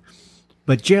song,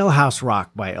 but "Jailhouse Rock"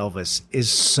 by Elvis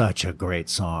is such a great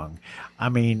song. I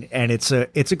mean, and it's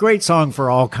a great song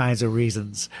for all kinds of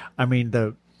reasons. I mean,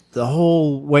 the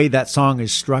whole way that song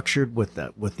is structured with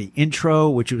the intro,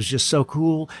 which was just so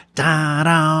cool.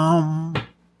 Da-dum,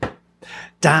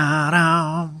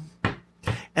 da-dum.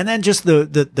 And then just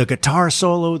the guitar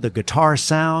solo, the guitar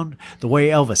sound, the way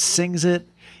Elvis sings it.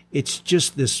 It's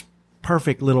just this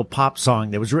perfect little pop song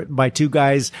that was written by two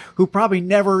guys who probably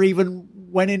never even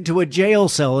went into a jail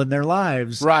cell in their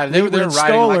lives. Right. They were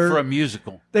writing like for a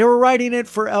musical. They were writing it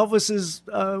for Elvis's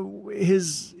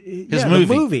movie. The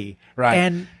movie. Right.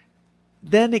 And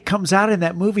then it comes out in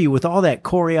that movie with all that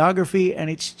choreography, and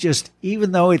it's just,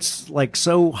 even though it's like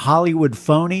so Hollywood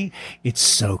phony, it's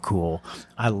so cool.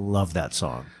 I love that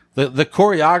song. The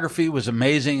choreography was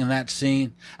amazing in that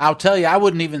scene. I'll tell you, I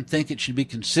wouldn't even think it should be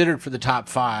considered for the top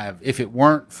 5 if it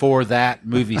weren't for that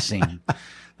movie scene.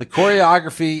 The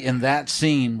choreography in that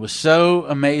scene was so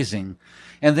amazing.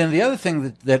 And then the other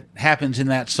thing that happens in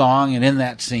that song and in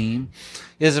that scene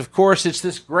is, of course, it's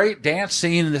this great dance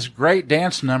scene and this great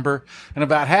dance number. And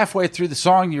about halfway through the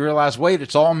song, you realize, wait,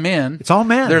 it's all men. It's all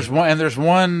men. There's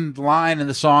one line in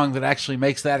the song that actually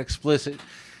makes that explicit.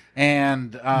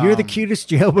 And you're the cutest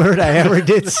jailbird I ever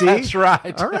did see. That's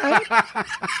right. All right.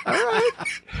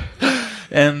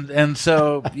 And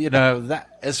so, that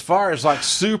as far as like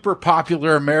super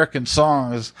popular American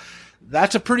songs,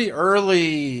 that's a pretty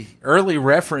early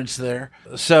reference there.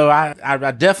 So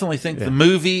I definitely think the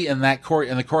movie and the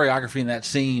choreography in that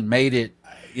scene made it,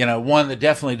 one that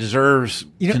definitely deserves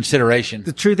consideration.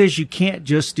 The truth is, you can't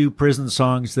just do prison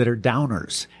songs that are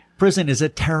downers. Prison is a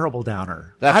terrible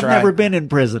downer. I've never been in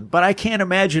prison, but I can't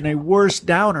imagine a worse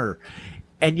downer.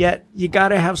 And yet you got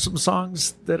to have some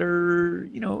songs that are,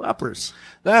 uppers.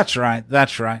 That's right.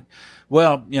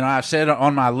 Well, I've said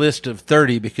on my list of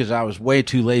 30 because I was way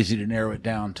too lazy to narrow it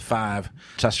down to 5.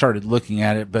 So I started looking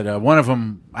at it. But one of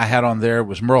them I had on there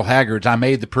was Merle Haggard's I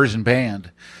Made the Prison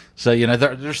Band. So,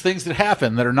 there's things that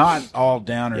happen that are not all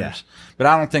downers. Yeah. But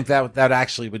I don't think that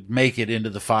actually would make it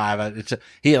into the 5.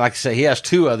 He has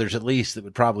 2 others at least that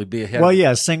would probably be ahead. Well,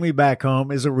 yeah, Sing Me Back Home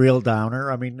is a real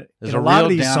downer. I mean, in a lot of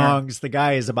these songs, the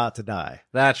guy is about to die.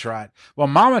 That's right. Well,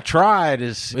 Mama Tried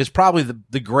is probably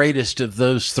the greatest of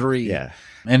those 3. Yeah.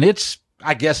 And it's,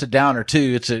 I guess, a downer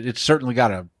too. It's certainly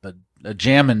got a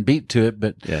jamming beat to it,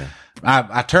 but yeah.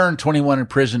 I turned 21 in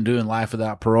prison doing life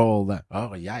without parole.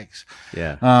 Yikes.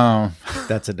 Yeah.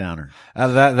 That's a downer.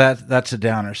 That's a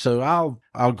downer. So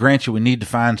I'll grant you we need to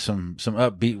find some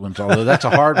upbeat ones, although that's a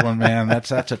hard one, man.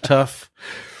 That's a tough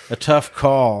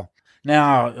call.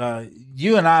 Now,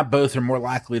 you and I both are more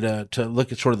likely to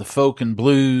look at sort of the folk and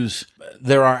blues.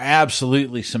 There are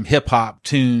absolutely some hip hop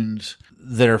tunes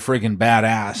that are friggin'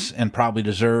 badass and probably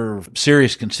deserve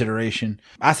serious consideration.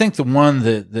 I think the one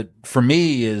that for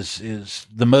me is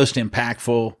the most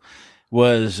impactful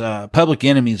was Public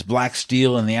Enemy's Black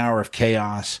Steel in the Hour of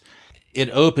Chaos.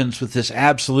 It opens with this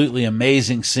absolutely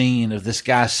amazing scene of this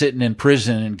guy sitting in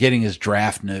prison and getting his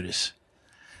draft notice.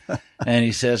 And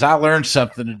he says, I learned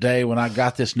something today when I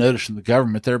got this notice from the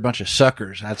government. They're a bunch of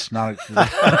suckers. That's not,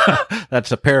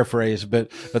 that's a paraphrase,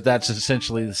 but that's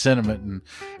essentially the sentiment.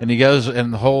 And he goes,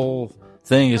 and the whole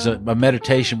thing is a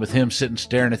meditation with him sitting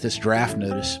staring at this draft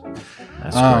notice.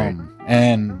 That's great.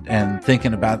 And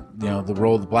thinking about, the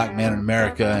role of the black man in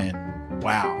America. And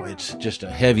wow, it's just a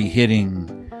heavy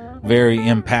hitting, very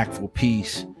impactful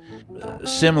piece.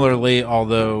 Similarly,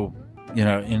 although,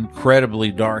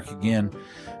 incredibly dark again,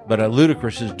 but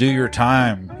Ludacris's Do Your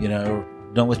Time,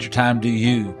 don't let your time do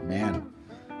you, man.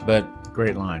 But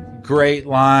great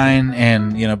line.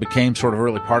 And, became sort of a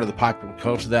really part of the popular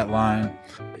culture, that line.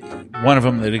 One of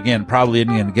them that, again, probably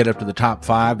isn't going to get up to the top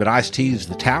 5, but Ice-T's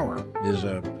The Tower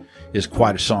is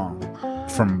quite a song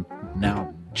from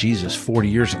now, 40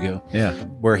 years ago. Yeah.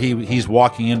 Where he's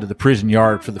walking into the prison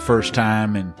yard for the first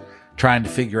time and trying to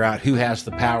figure out who has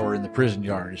the power in the prison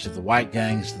yard. Is it the white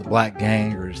gang, is it the black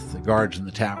gang, or is it the guards in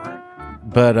the tower?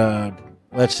 But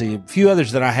let's see, a few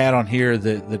others that I had on here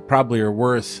that probably are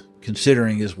worth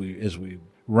considering as we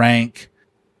rank.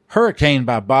 Hurricane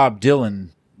by Bob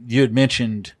Dylan. You had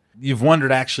mentioned you've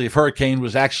wondered actually if Hurricane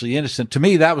was actually innocent. To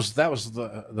me, that was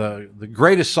the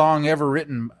greatest song ever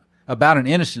written about an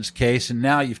innocence case, and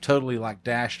now you've totally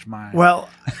dashed my... Well,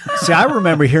 see, I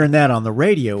remember hearing that on the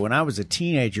radio when I was a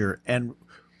teenager, and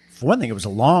for one thing, it was a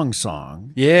long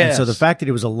song. Yeah. And so the fact that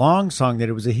it was a long song, that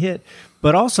it was a hit,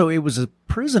 but also it was a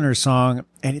prisoner song,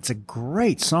 and it's a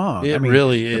great song. It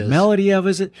really is. The melody of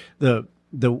it, the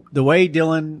way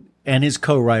Dylan and his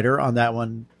co-writer on that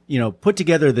one, put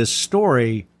together this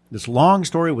story, this long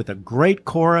story with a great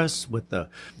chorus, with the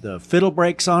fiddle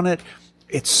breaks on it.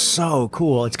 It's so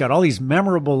cool. It's got all these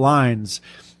memorable lines.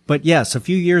 But yes, a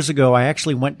few years ago, I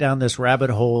actually went down this rabbit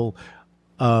hole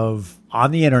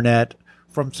on the internet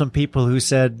from some people who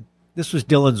said this was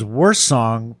Dylan's worst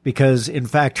song because, in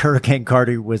fact, Hurricane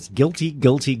Carter was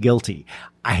guilty.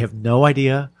 I have no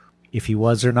idea if he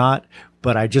was or not,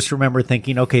 but I just remember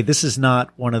thinking, okay, this is not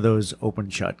one of those open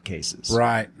shut cases.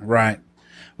 Right.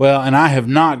 Well, and I have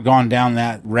not gone down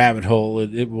that rabbit hole.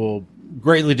 It will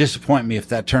greatly disappoint me if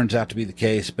that turns out to be the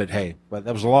case. But hey, that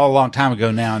was a long time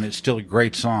ago now, and it's still a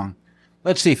great song.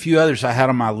 Let's see a few others I had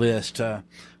on my list.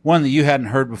 One that you hadn't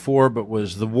heard before, but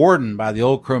was "The Warden" by the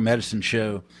Old Crow Medicine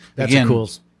Show. That's Again, cool.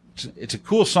 It's a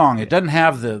cool song. It doesn't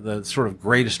have the sort of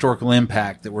great historical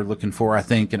impact that we're looking for, I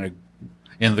think,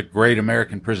 in the Great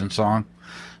American Prison Song.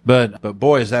 But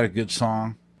boy, is that a good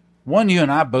song. One you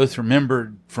and I both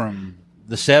remembered from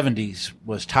the 70s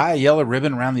was "Tie a Yellow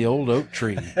Ribbon Around the Old Oak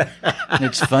Tree."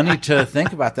 It's funny to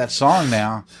think about that song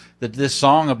now, that this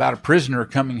song about a prisoner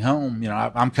coming home,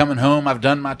 I'm coming home, I've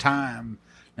done my time.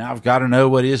 Now I've got to know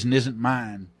what is and isn't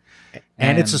mine.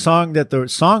 And it's a song that the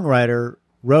songwriter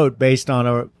wrote based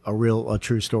on a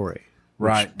true story.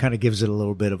 Right. Kind of gives it a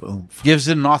little bit of oomph. Gives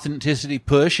it an authenticity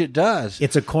push. It does.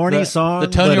 It's a corny song. The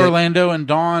Tony Orlando and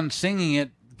Dawn singing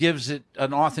it gives it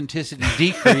an authenticity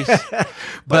decrease.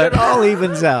 but it all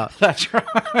evens out. That's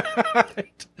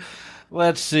right.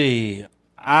 Let's see.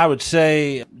 I would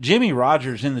say Jimmy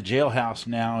Rogers in the Jailhouse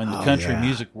now in the country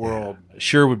music world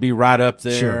sure would be right up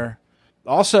there. Sure.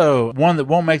 Also, one that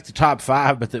won't make the top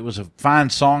 5, but that was a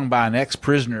fine song by an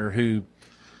ex-prisoner who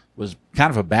was kind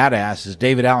of a badass, is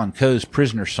David Allan Coe's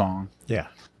 "Prisoner Song." Yeah.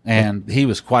 And he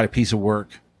was quite a piece of work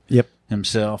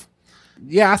himself.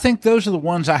 Yeah, I think those are the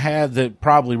ones I had that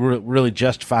probably really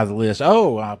justify the list.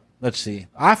 Let's see.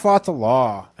 "I Fought the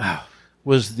Law"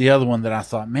 was the other one that I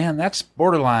thought, man, that's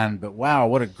borderline, but wow,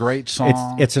 what a great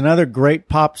song. It's another great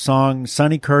pop song.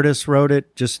 Sonny Curtis wrote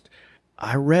it.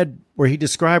 I read where he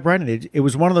described writing it. It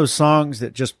was one of those songs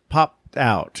that just popped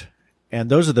out. And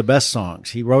those are the best songs.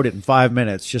 He wrote it in 5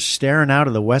 minutes, just staring out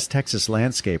of the West Texas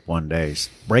landscape one day,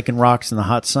 breaking rocks in the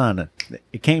hot sun.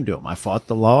 It came to him. I fought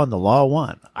the law, and the law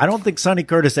won. I don't think Sonny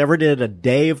Curtis ever did a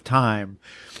day of time,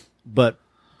 but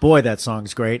boy, that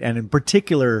song's great. And in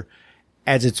particular,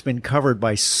 as it's been covered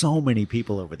by so many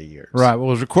people over the years. Right. Well,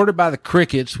 it was recorded by the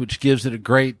Crickets, which gives it a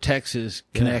great Texas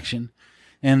connection.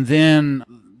 And then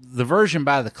the version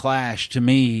by the Clash, to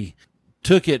me,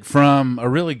 took it from a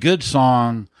really good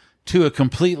song to a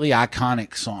completely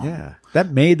iconic song. Yeah. That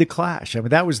made the Clash. I mean,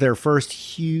 that was their first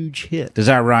huge hit. Is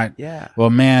that right? Yeah. Well,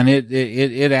 man,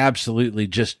 it absolutely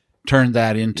just turned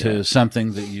that into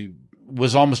something that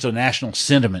was almost a national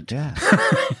sentiment. Yeah.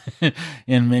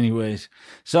 In many ways.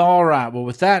 So, all right. Well,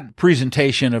 with that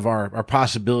presentation of our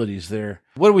possibilities there,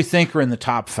 what do we think are in the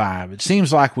top 5? It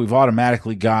seems like we've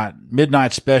automatically got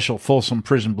Midnight Special, Folsom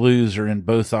Prison Blues are in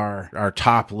both our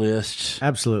top lists.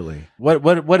 Absolutely.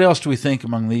 What else do we think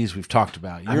among these we've talked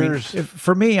about? Yours? I mean,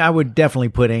 for me, I would definitely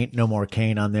put "Ain't No More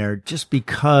Cane" on there just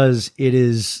because it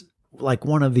is like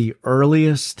one of the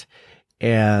earliest.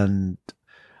 And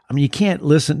I mean, you can't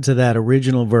listen to that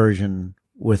original version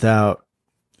without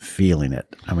feeling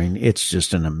it. I mean, it's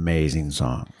just an amazing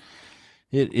song.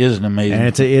 It is an amazing,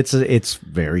 and it's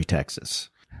very Texas.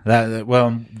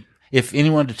 Well, if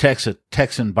anyone detects a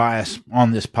Texan bias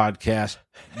on this podcast,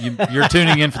 you're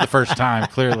tuning in for the first time.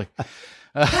 Clearly.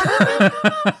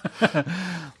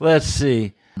 Let's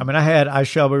see. I mean, I had "I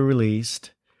Shall Be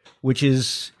Released," which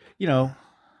is,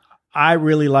 I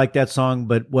really like that song,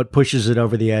 but what pushes it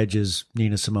over the edge is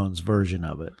Nina Simone's version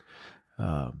of it.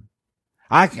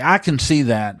 I can see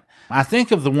that. I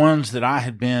think of the ones that I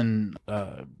had been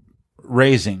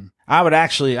raising. I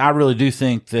really do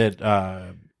think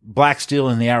that Black Steel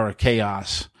in the Hour of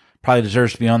Chaos probably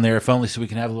deserves to be on there, if only so we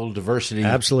can have a little diversity.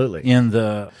 Absolutely. In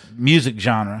the music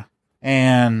genre.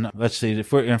 And let's see,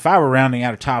 if I were rounding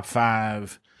out a top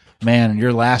 5, man, and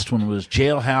your last one was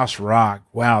Jailhouse Rock.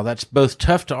 Wow, that's both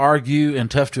tough to argue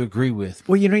and tough to agree with.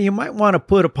 Well, you might want to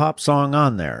put a pop song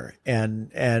on there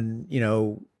and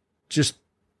just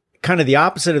kind of the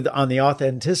opposite on the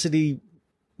authenticity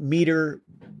meter,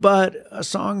 but a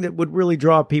song that would really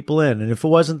draw people in. And if it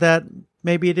wasn't that,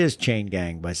 maybe it is "Chain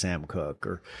Gang" by Sam Cooke,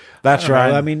 or that's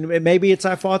right. I mean, maybe it's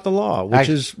 "I Fought the Law,"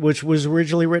 which was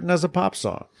originally written as a pop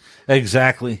song.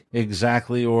 Exactly.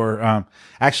 Or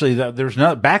actually, there's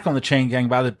no "Back on the Chain Gang"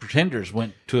 by the Pretenders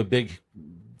went to a big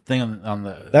thing on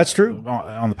the. That's true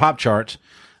on the pop charts.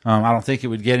 I don't think it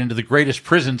would get into the greatest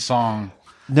prison song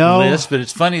list, but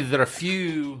it's funny that a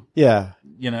few,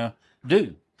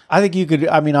 do. I think you could.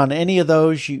 I mean, on any of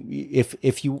those,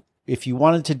 if you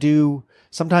wanted to do,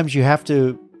 sometimes you have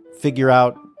to figure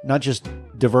out not just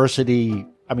diversity.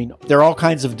 I mean, there are all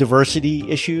kinds of diversity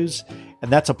issues,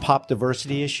 and that's a pop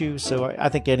diversity issue. So I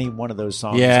think any one of those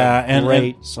songs is a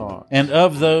great song. And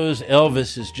of those,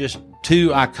 Elvis is just too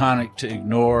iconic to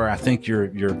ignore. I think you're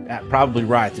probably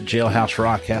right. The Jailhouse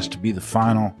Rock has to be the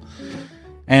final.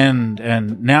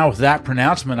 And now with that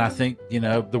pronouncement, I think,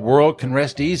 the world can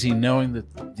rest easy knowing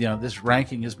that, this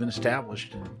ranking has been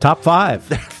established. Top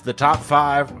 5. The top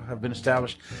 5 have been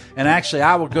established. And actually,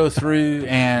 I will go through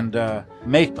and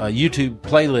make a YouTube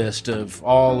playlist of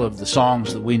all of the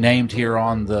songs that we named here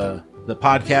on the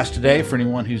podcast today for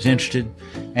anyone who's interested.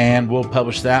 And we'll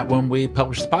publish that when we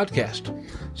publish the podcast.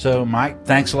 So, Mike,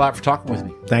 thanks a lot for talking with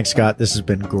me. Thanks, Scott. This has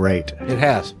been great. It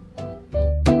has.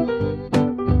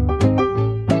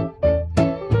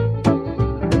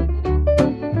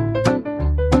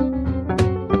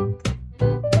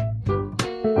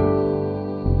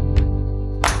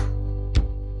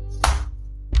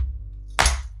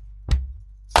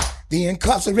 The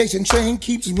incarceration train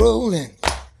keeps rolling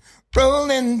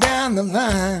down the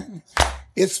line.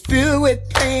 It's filled with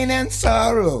pain and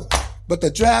sorrow, but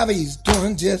the driver, he's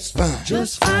doing just fine.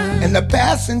 And the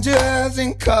passengers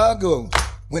in cargo,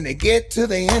 when they get to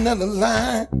the end of the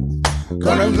line,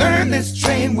 gonna learn this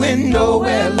train went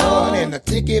nowhere, Lord, and the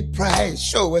ticket price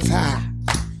sure is high.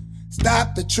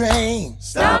 Stop the train.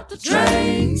 Stop the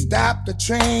train. Stop the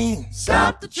train.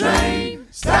 Stop the train.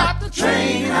 Stop the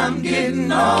train. I'm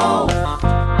getting off.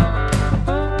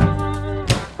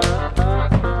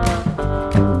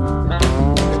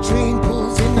 The train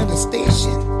pulls into the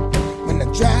station when the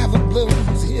driver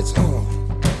blows his horn.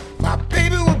 My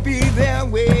baby will be there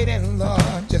waiting,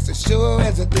 Lord, just as sure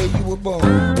as the day you were born.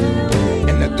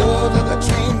 And the doors of the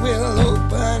train will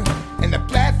open, and the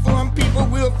platform people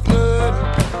will flood.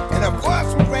 And a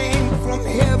voice will ring from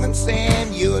heaven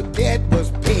saying your debt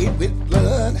was paid with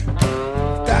blood.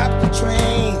 Stop the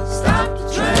train. Stop the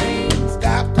train.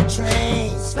 Stop the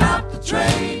train. Stop the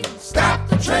train. Stop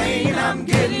the train. I'm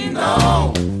getting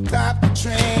old. Stop the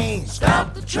train.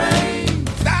 Stop the train.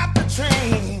 Stop the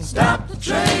train. Stop the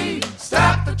train.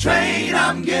 Stop the train.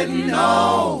 I'm getting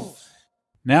old.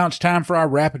 Now it's time for our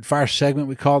rapid fire segment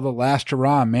we call the Last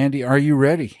Hurrah. Mandy, are you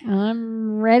ready?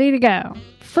 I'm ready to go.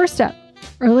 First up.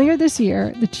 Earlier this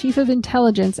year, the chief of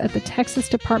intelligence at the Texas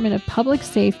Department of Public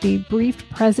Safety briefed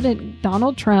President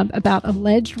Donald Trump about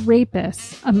alleged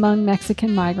rapists among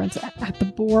Mexican migrants at the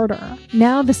border.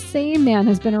 Now, the same man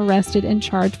has been arrested and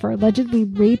charged for allegedly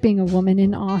raping a woman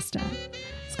in Austin.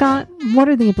 Scott, what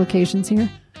are the implications here?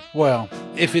 Well,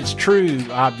 if it's true,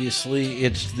 obviously,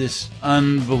 it's this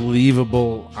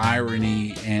unbelievable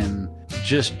irony and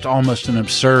just almost an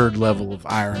absurd level of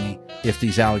irony if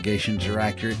these allegations are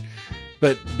accurate.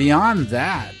 But beyond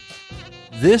that,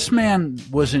 this man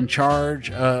was in charge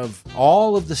of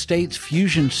all of the state's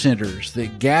fusion centers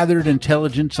that gathered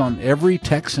intelligence on every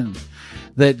Texan,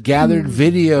 that gathered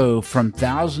video from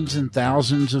thousands and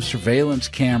thousands of surveillance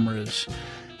cameras,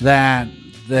 that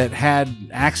had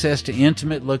access to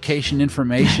intimate location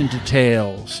information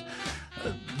details.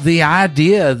 The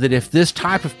idea that if this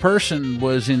type of person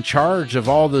was in charge of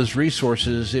all those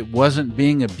resources, it wasn't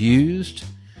being abused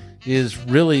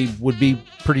would be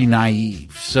pretty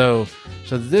naive. So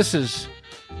this is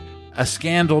a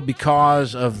scandal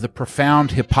because of the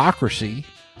profound hypocrisy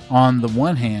on the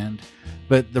one hand,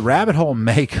 but the rabbit hole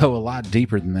may go a lot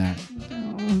deeper than that.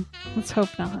 Oh, let's hope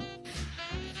not.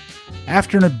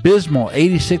 After an abysmal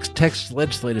 86 Texas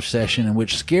legislative session in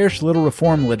which scarce little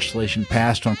reform legislation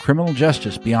passed on criminal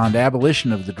justice beyond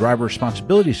abolition of the driver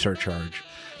responsibility surcharge,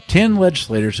 10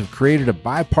 legislators have created a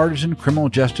bipartisan criminal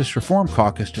justice reform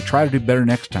caucus to try to do better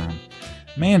next time.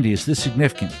 Mandy, is this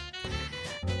significant?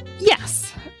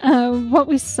 Yes. What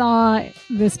we saw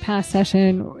this past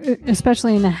session,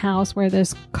 especially in the House where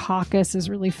this caucus is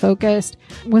really focused,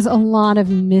 was a lot of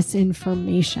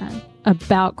misinformation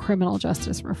about criminal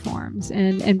justice reforms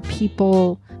and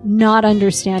people not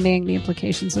understanding the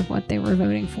implications of what they were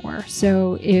voting for.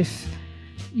 So if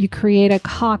you create a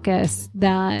caucus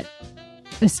that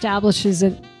establishes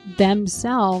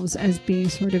themselves as being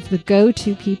sort of the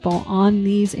go-to people on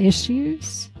these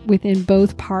issues within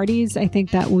both parties, I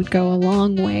think that would go a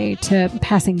long way to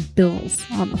passing bills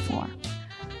on the floor.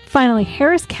 Finally,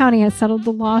 Harris County has settled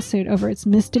the lawsuit over its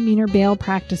misdemeanor bail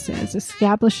practices,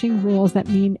 establishing rules that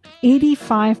mean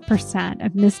 85%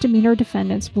 of misdemeanor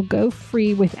defendants will go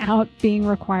free without being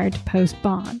required to post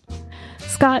bond.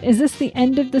 Scott, is this the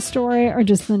end of the story or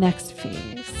just the next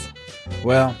phase?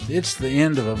 Well, it's the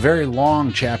end of a very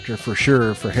long chapter for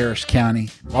sure for Harris County.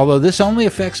 Although this only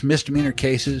affects misdemeanor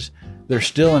cases, there's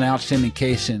still an outstanding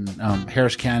case in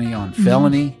Harris County on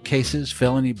felony cases,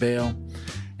 felony bail.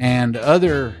 And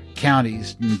other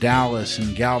counties in Dallas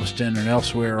and Galveston and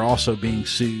elsewhere are also being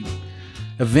sued.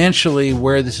 Eventually,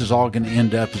 where this is all going to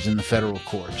end up is in the federal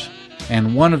courts.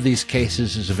 And one of these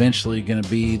cases is eventually going to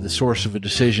be the source of a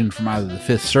decision from either the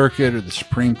Fifth Circuit or the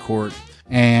Supreme Court.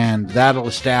 And that'll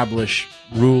establish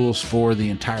rules for the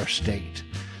entire state.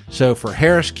 So for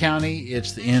Harris County,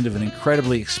 it's the end of an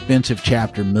incredibly expensive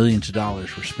chapter. Millions of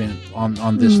dollars were spent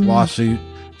on this lawsuit.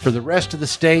 For the rest of the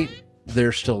state,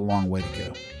 there's still a long way to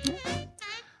go.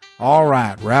 All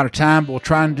right, we're out of time, but we'll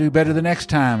try and do better the next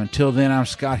time. Until then, I'm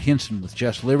Scott Henson with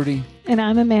Just Liberty. And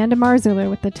I'm Amanda Marzullo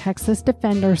with the Texas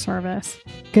Defender Service.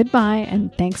 Goodbye,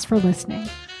 and thanks for listening.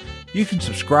 You can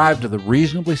subscribe to the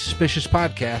Reasonably Suspicious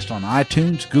podcast on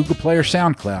iTunes, Google Play, or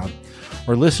SoundCloud,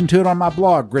 or listen to it on my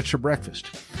blog, Grits for Breakfast.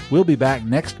 We'll be back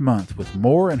next month with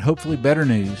more and hopefully better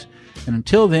news. And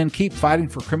until then, keep fighting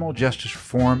for criminal justice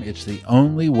reform. It's the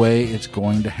only way it's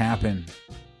going to happen.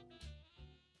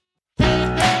 Well,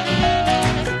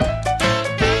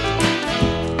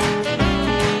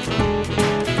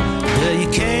 you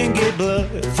can't get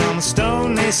blood from a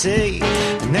stone, they say.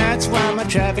 And that's why my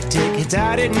traffic tickets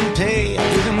I didn't pay.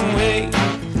 I threw them away.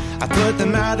 I put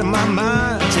them out of my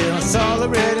mind till I saw the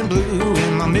red and blue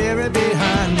in my mirror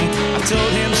behind me. I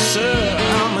told him, sir,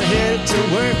 I'm headed to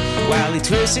work, while he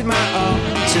twisted my arm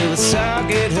till the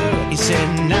socket hurt. He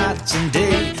said, not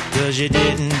today, cause you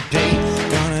didn't pay.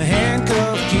 Gonna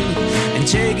handcuff you and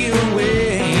take you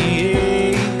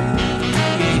away.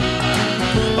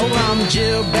 Oh, I'm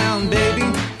jailbound, baby,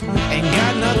 ain't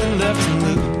got nothing left to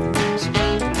lose.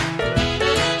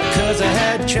 Cause I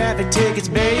had traffic tickets,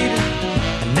 baby,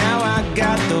 now I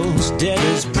got those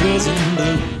debtor's prison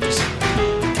blues.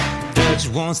 Judge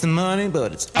wants the money,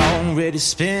 but it's already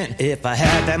spent. If I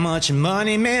had that much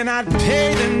money, man, I'd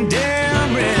pay them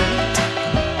damn rent.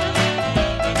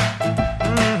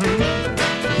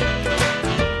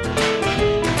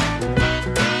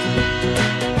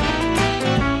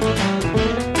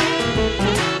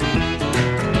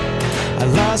 I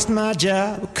lost my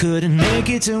job, couldn't make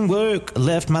it to work. I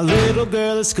left my little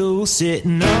girl at school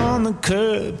sitting on the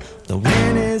curb. The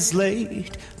rent is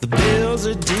late, the bills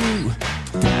are due.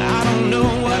 I don't know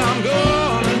what I'm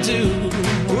gonna do.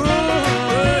 Ooh,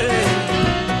 yeah.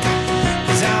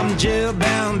 Cause I'm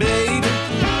jailbound, baby,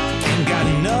 ain't got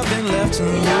nothing left to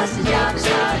lose.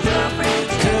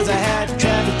 Cause I had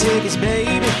traffic tickets,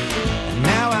 baby, and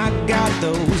now I got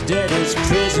those debtor's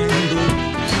prison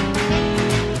blues.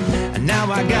 And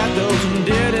now I got those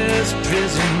debtor's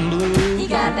prison blues. You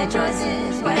got bad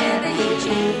choices, whatever.